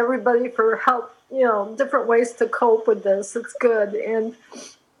thank everybody for different ways to cope with this. It's good. And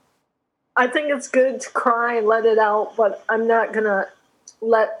I think it's good to cry and let it out, but I'm not going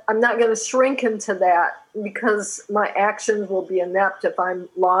to shrink into that, because my actions will be inept if I'm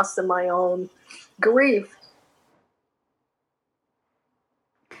lost in my own grief.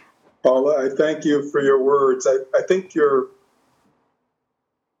 Paula, I thank you for your words. I think your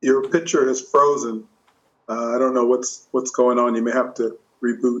picture has frozen. I don't know what's going on. You may have to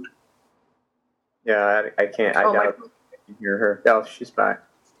reboot. Yeah, I can't. I doubt I can hear her. Oh, she's back.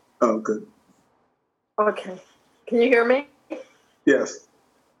 Oh, good. Okay. Can you hear me? Yes.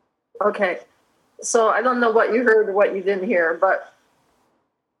 Okay. So I don't know what you heard or what you didn't hear, but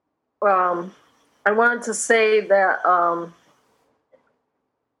I wanted to say that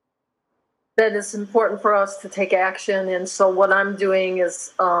that it's important for us to take action. And so what I'm doing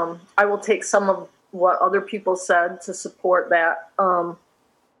is I will take some of what other people said to support that.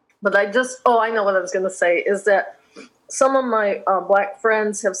 But I know what I was going to say, is that some of my Black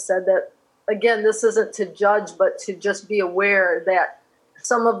friends have said that, again, this isn't to judge, but to just be aware that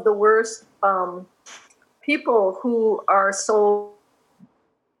some of the worst people who are so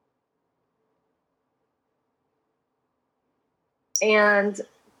and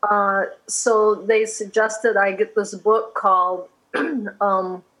so they suggested I get this book called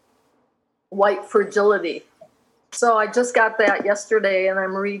White Fragility. So I just got that yesterday, and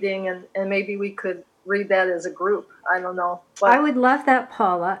I'm reading, and maybe we could read that as a group. I don't know. I would love that,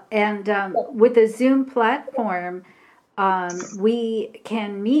 Paula. And with the Zoom platform, we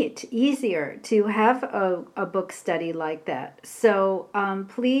can meet easier to have a book study like that. So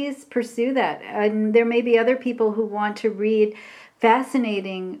please pursue that. And there may be other people who want to read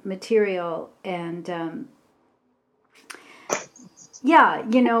fascinating material. And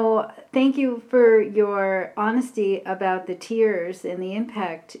thank you for your honesty about the tears and the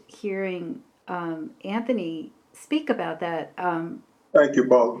impact hearing Anthony speak about that. Thank you,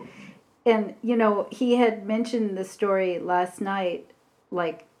 Paula. And, he had mentioned the story last night,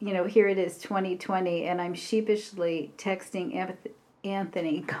 like, here it is 2020, and I'm sheepishly texting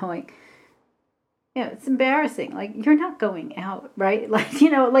Anthony going, it's embarrassing. Like, you're not going out, right? Like,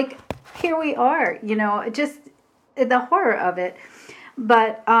 here we are, just the horror of it.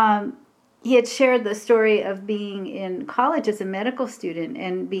 But he had shared the story of being in college as a medical student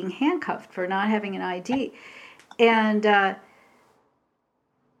and being handcuffed for not having an ID. And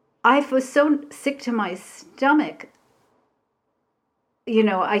I was so sick to my stomach.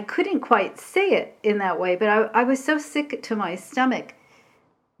 I couldn't quite say it in that way, but I was so sick to my stomach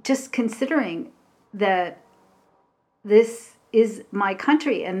just considering that this is my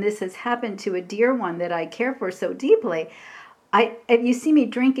country and this has happened to a dear one that I care for so deeply. If you see me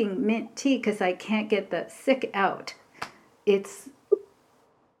drinking mint tea because I can't get the sick out, it's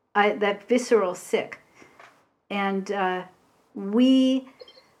that visceral sick. And we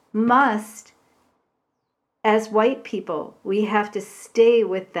must, as white people, we have to stay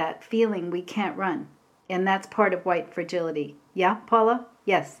with that feeling we can't run. And that's part of white fragility. Yeah, Paula?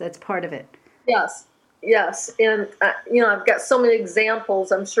 Yes, that's part of it. Yes. And, I've got so many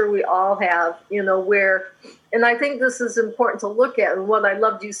examples, I'm sure we all have, where, and I think this is important to look at. And what I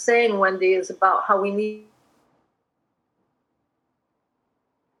loved you saying, Wendy, is about how we need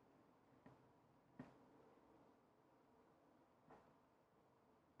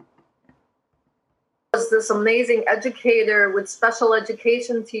was this amazing educator with special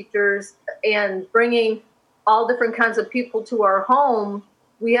education teachers and bringing all different kinds of people to our home.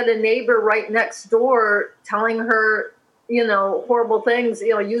 We had a neighbor right next door telling her, horrible things,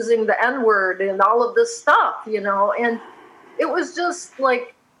 using the N-word and all of this stuff, and it was just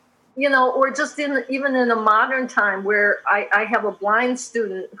like, or just even in a modern time where I have a blind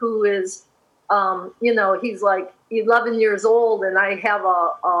student who is, he's like 11 years old, and I have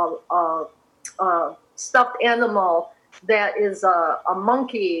a stuffed animal that is a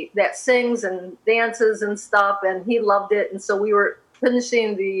monkey that sings and dances and stuff, and he loved it. And so we were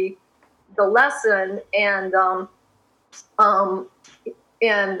finishing the lesson, and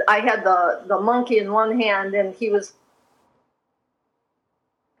I had the monkey in one hand, and he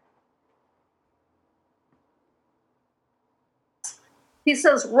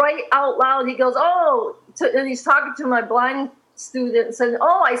says right out loud, he goes, and he's talking to my blind student and said,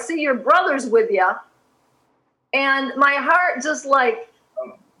 I see your brother's with you. And my heart just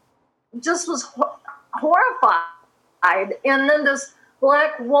was horrified. And then this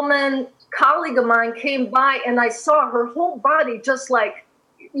Black woman colleague of mine came by, and I saw her whole body just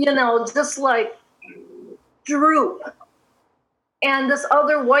droop. And this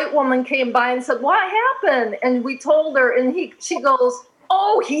other white woman came by and said, "What happened?" And we told her, and she goes,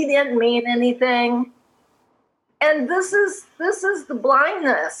 oh, he didn't mean anything. And this is the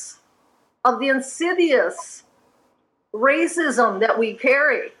blindness of the insidious racism that we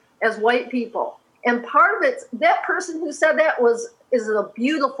carry as white people. And part of it, that person who said that is a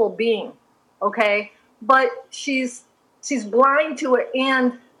beautiful being, okay? But she's blind to it.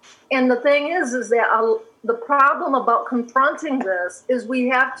 And the thing is that the problem about confronting this is we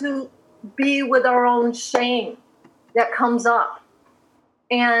have to be with our own shame that comes up.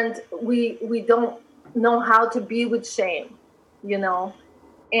 And we don't know how to be with shame, you know?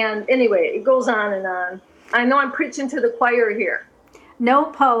 And anyway, it goes on and on. I know I'm preaching to the choir here. No,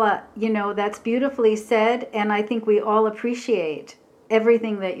 Paula, you know, that's beautifully said, and I think we all appreciate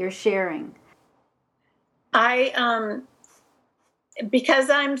everything that you're sharing. Because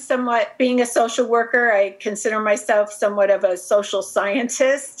I'm somewhat, being a social worker, I consider myself somewhat of a social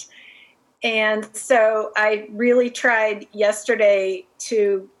scientist. And so I really tried yesterday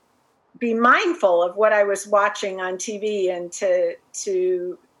to be mindful of what I was watching on TV and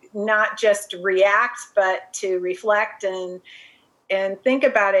to not just react, but to reflect and think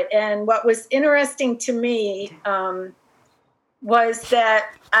about it. And what was interesting to me was that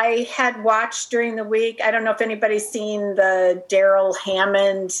I had watched during the week, I don't know if anybody's seen the Daryl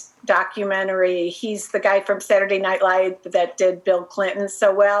Hammond documentary. He's the guy from Saturday Night Live that did Bill Clinton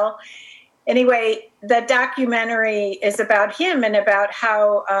so well. Anyway, the documentary is about him and about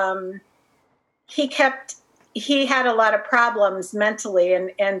how he had a lot of problems mentally,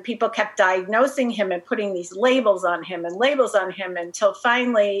 and people kept diagnosing him and putting these labels on him until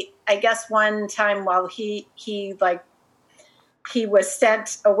finally, I guess one time while he was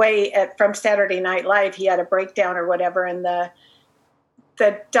sent away from Saturday Night Live, he had a breakdown or whatever, and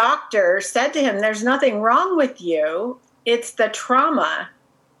the doctor said to him, "There's nothing wrong with you. It's the trauma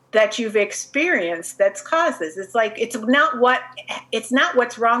that you've experienced that's caused this. It's like it's not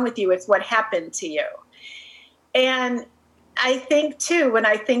what's wrong with you, it's what happened to you." And I think too, when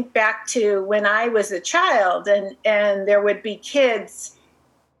I think back to when I was a child and there would be kids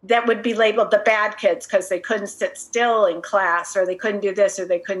that would be labeled the bad kids because they couldn't sit still in class, or they couldn't do this or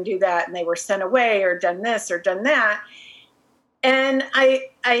they couldn't do that, and they were sent away or done this or done that. And I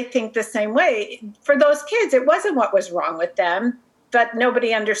think the same way. For those kids, it wasn't what was wrong with them, but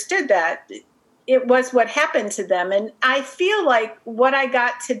nobody understood that. It was what happened to them. And I feel like what I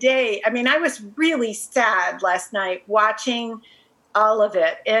got today, I mean, I was really sad last night watching all of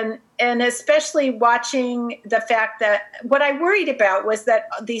it. And especially watching the fact that what I worried about was that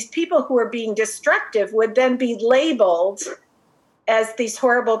these people who were being destructive would then be labeled as these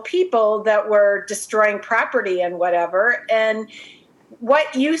horrible people that were destroying property and whatever. And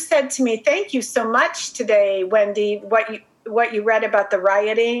what you said to me, thank you so much today, Wendy, what you read about the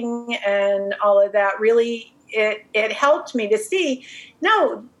rioting and all of that, really, it helped me to see,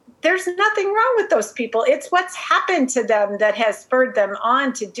 no, there's nothing wrong with those people. It's what's happened to them that has spurred them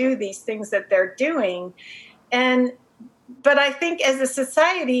on to do these things that they're doing. But I think as a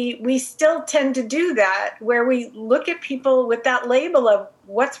society, we still tend to do that, where we look at people with that label of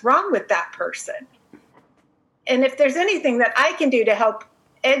what's wrong with that person. And if there's anything that I can do to help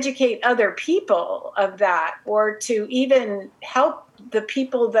educate other people of that, or to even help the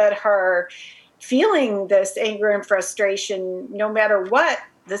people that are feeling this anger and frustration, no matter what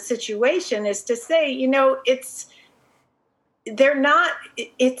the situation, is to say, you know, it's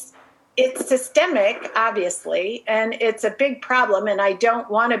systemic, obviously, and it's a big problem. And I don't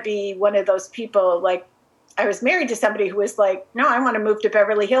want to be one of those people. Like, I was married to somebody who was like, no, I want to move to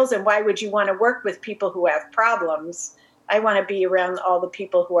Beverly Hills. And why would you want to work with people who have problems? I want to be around all the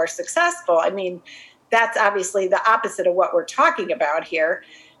people who are successful. I mean, that's obviously the opposite of what we're talking about here.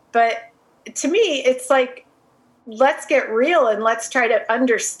 But to me, it's like, let's get real and let's try to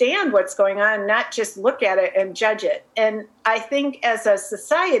understand what's going on, not just look at it and judge it. And I think as a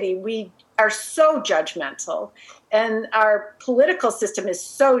society, we are so judgmental, and our political system is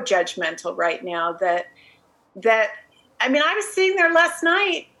so judgmental right now that I mean, I was sitting there last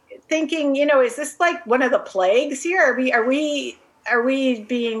night thinking, you know, is this like one of the plagues here? Are we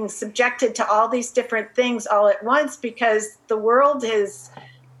being subjected to all these different things all at once? Because the world is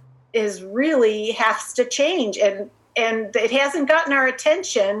really has to change, and it hasn't gotten our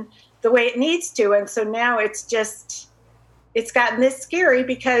attention the way it needs to. And so now it's gotten this scary,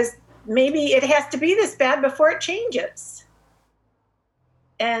 because maybe it has to be this bad before it changes.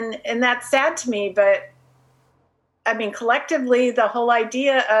 And that's sad to me, but I mean, collectively, the whole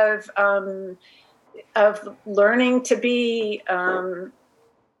idea of learning to be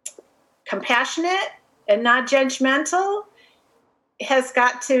compassionate and not judgmental has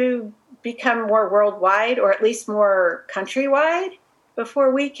got to become more worldwide, or at least more countrywide.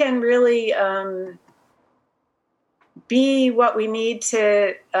 before we can really be what we need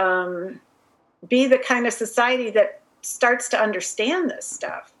to be the kind of society that starts to understand this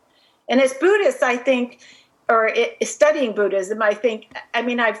stuff. And as Buddhists, I think, or studying Buddhism,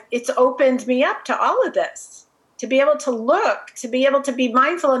 it's opened me up to all of this, to be able to look, to be able to be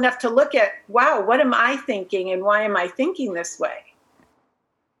mindful enough to look at, wow, what am I thinking and why am I thinking this way?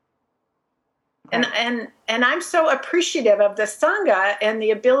 And I'm so appreciative of the Sangha and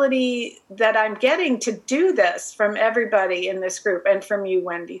the ability that I'm getting to do this from everybody in this group and from you,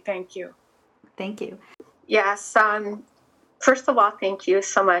 Wendy. Thank you. Thank you. Yes. First of all, thank you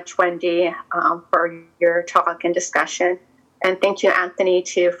so much, Wendy, for your talk and discussion. And thank you, Anthony,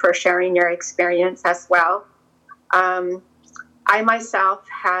 too, for sharing your experience as well. I myself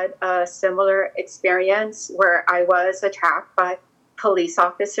had a similar experience where I was attacked by police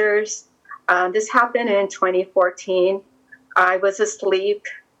officers. This happened in 2014. I was asleep,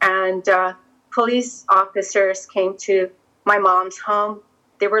 and police officers came to my mom's home.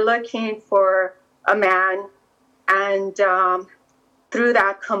 They were looking for a man, and through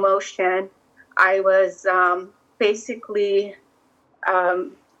that commotion, I was basically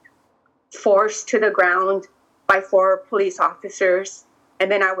forced to the ground by 4 police officers, and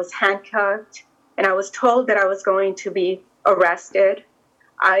then I was handcuffed, and I was told that I was going to be arrested.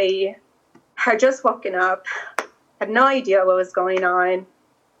 I had just woken up, had no idea what was going on,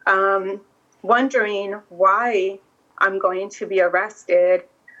 wondering why I'm going to be arrested.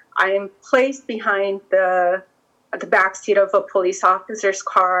 I am placed behind the back seat of a police officer's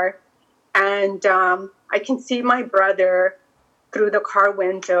car, and I can see my brother through the car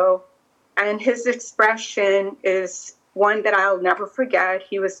window, and his expression is one that I'll never forget.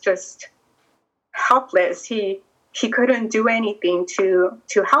 He was just helpless. He couldn't do anything to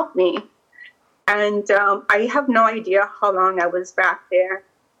help me. And I have no idea how long I was back there.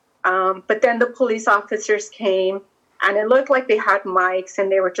 But then the police officers came, and it looked like they had mics,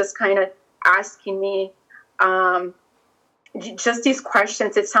 and they were just kind of asking me just these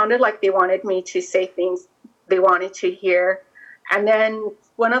questions. It sounded like they wanted me to say things they wanted to hear. And then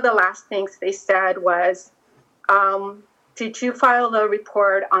one of the last things they said was, did you file a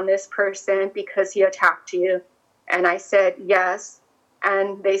report on this person because he attacked you? And I said, yes.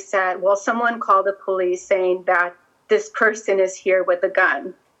 And they said, well, someone called the police saying that this person is here with a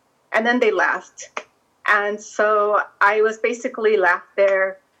gun. And then they left. And so I was basically left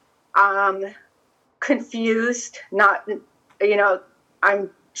there, confused, I'm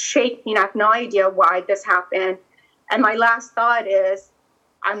shaking. I have no idea why this happened. And my last thought is,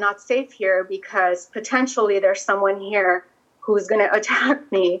 I'm not safe here because potentially there's someone here who's going to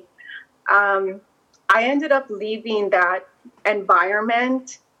attack me. I ended up leaving that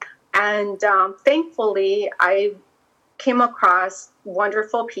environment, and thankfully I came across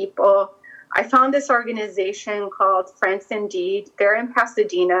wonderful people. I found this organization called Friends Indeed. They're in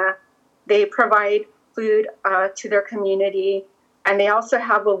Pasadena. They provide food to their community, and they also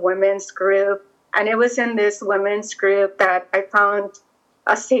have a women's group. And it was in this women's group that I found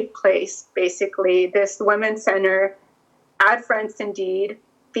a safe place, basically. This women's center at Friends Indeed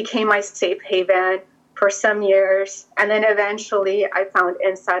became my safe haven for some years. And then eventually I found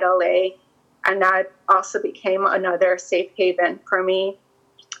Inside LA, and that also became another safe haven for me.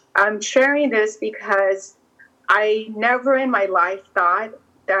 I'm sharing this because I never in my life thought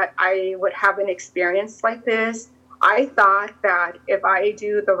that I would have an experience like this. I thought that if I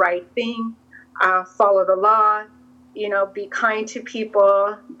do the right thing, follow the law, be kind to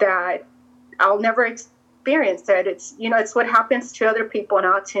people, that I'll never experience it. It's what happens to other people,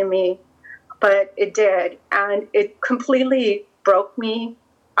 not to me. But it did, and it completely broke me.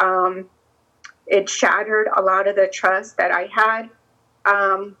 It shattered a lot of the trust that I had.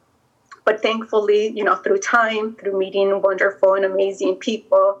 But thankfully, through time, through meeting wonderful and amazing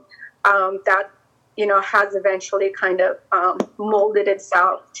people, that, has eventually kind of molded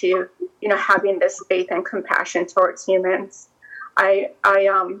itself to, having this faith and compassion towards humans. I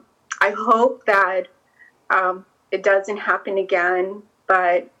hope that it doesn't happen again,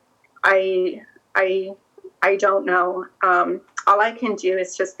 but I don't know. All I can do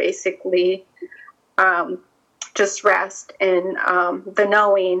is just basically just rest in the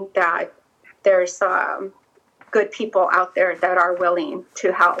knowing that there's good people out there that are willing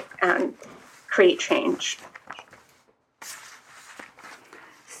to help and create change.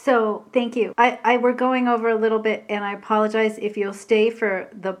 So thank you. We're going over a little bit, and I apologize if you'll stay for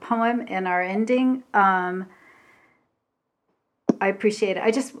the poem and our ending. I appreciate it.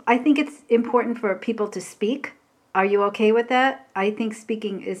 I think it's important for people to speak. Are you okay with that? I think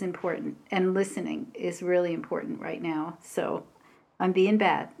speaking is important, and listening is really important right now. So I'm being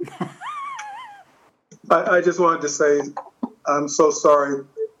bad. I just wanted to say I'm so sorry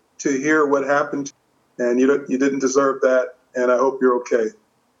to hear what happened, and you didn't deserve that, and I hope you're okay.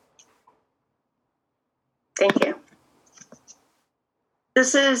 Thank you.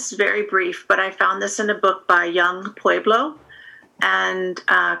 This is very brief, but I found this in a book by Young Pueblo and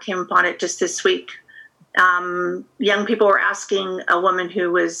came upon it just this week. Young people were asking a woman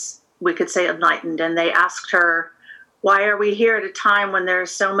who was, we could say, enlightened, and they asked her, "Why are we here at a time when there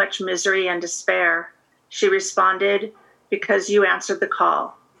is so much misery and despair?" She responded, "Because you answered the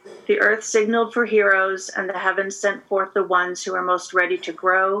call. The earth signaled for heroes, and the heavens sent forth the ones who are most ready to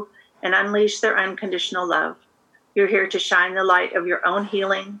grow and unleash their unconditional love. You're here to shine the light of your own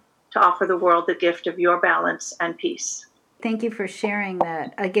healing, to offer the world the gift of your balance and peace." Thank you for sharing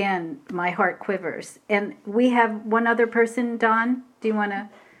that. Again, my heart quivers. And we have one other person, Dawn. Do you want to?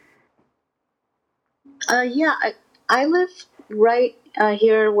 Yeah, I live right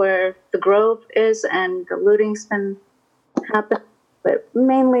here where the Grove is, and the looting's been happening. But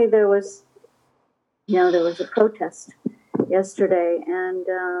mainly there was a protest yesterday, and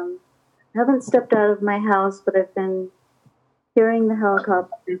I haven't stepped out of my house, but I've been hearing the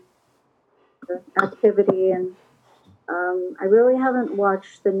helicopter activity, and I really haven't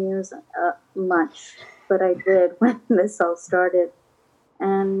watched the news much, but I did when this all started.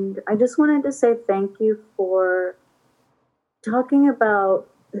 And I just wanted to say thank you for talking about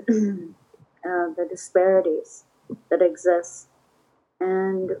the disparities that exist,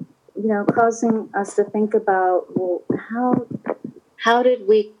 and causing us to think about, well, how did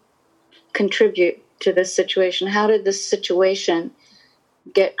we contribute to this situation? How did this situation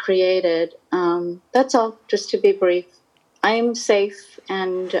get created? That's all, just to be brief. I'm safe,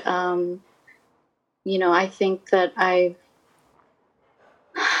 and I think that I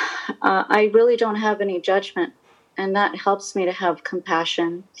really don't have any judgment, and that helps me to have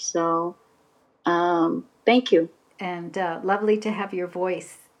compassion. So thank you. And lovely to have your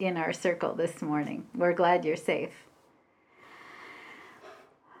voice in our circle this morning. We're glad you're safe.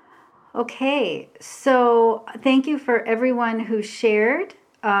 Okay, so thank you for everyone who shared.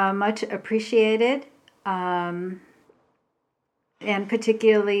 Much appreciated. And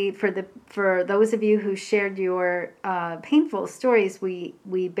particularly for those of you who shared your painful stories, we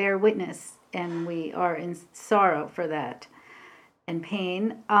bear witness, and we are in sorrow for that and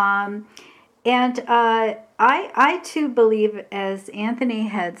pain. And I too believe, as Anthony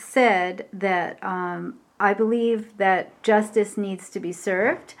had said, that I believe that justice needs to be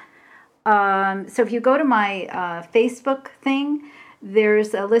served. So if you go to my Facebook thing,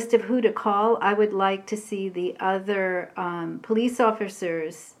 there's a list of who to call. I would like to see the other police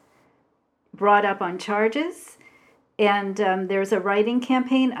officers brought up on charges. And there's a writing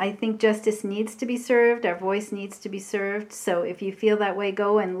campaign. I think justice needs to be served. Our voice needs to be served. So if you feel that way,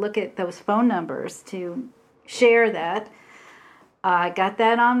 go and look at those phone numbers to share that. I got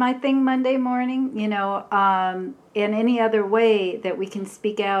that on my thing Monday morning, in any other way that we can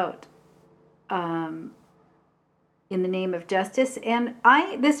speak out in the name of justice. And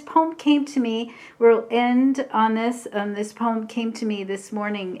this poem came to me, we'll end on this. This poem came to me this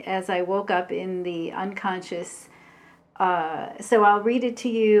morning as I woke up in the unconscious. So I'll read it to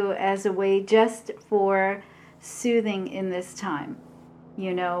you as a way just for soothing in this time.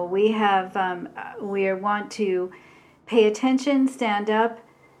 We want to pay attention, stand up,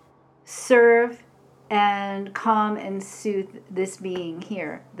 serve, and calm and soothe this being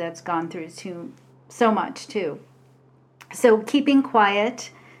here that's gone through so much too. So Keeping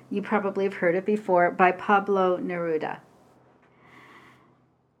Quiet, you probably have heard it before, by Pablo Neruda.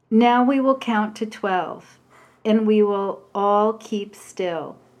 Now we will count to 12, and we will all keep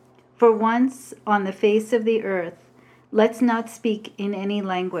still. For once on the face of the earth, let's not speak in any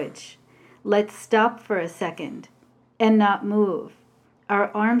language. Let's stop for a second and not move our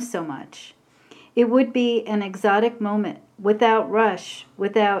arms so much. It would be an exotic moment, without rush,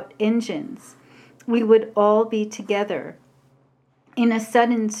 without engines. We would all be together in a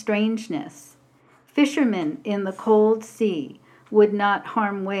sudden strangeness. Fishermen in the cold sea would not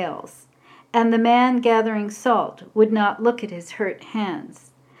harm whales, and the man gathering salt would not look at his hurt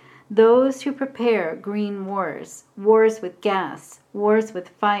hands. Those who prepare green wars, wars with gas, wars with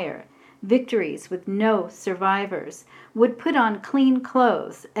fire, victories with no survivors, would put on clean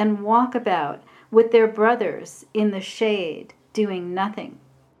clothes and walk about with their brothers in the shade, doing nothing.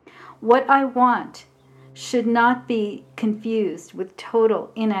 What I want should not be confused with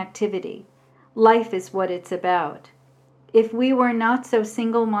total inactivity. Life is what it's about. If we were not so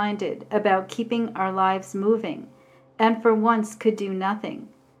single-minded about keeping our lives moving, and for once could do nothing,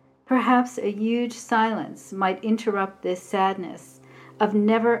 perhaps a huge silence might interrupt this sadness, of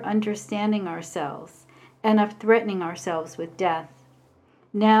never understanding ourselves, and of threatening ourselves with death.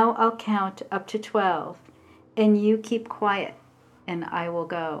 Now I'll count up to 12, and you keep quiet, and I will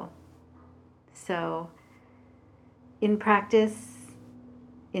go. So, in practice,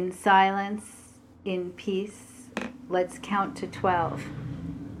 in silence, in peace, let's count to 12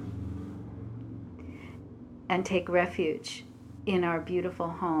 and take refuge in our beautiful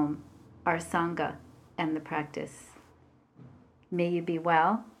home, our Sangha, and the practice. May you be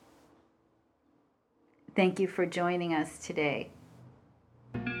well. Thank you for joining us today.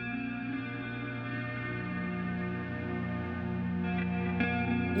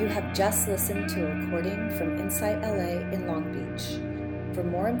 You have just listened to a recording from Insight LA in Long Beach. For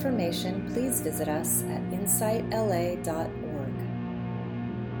more information, please visit us at insightla.org.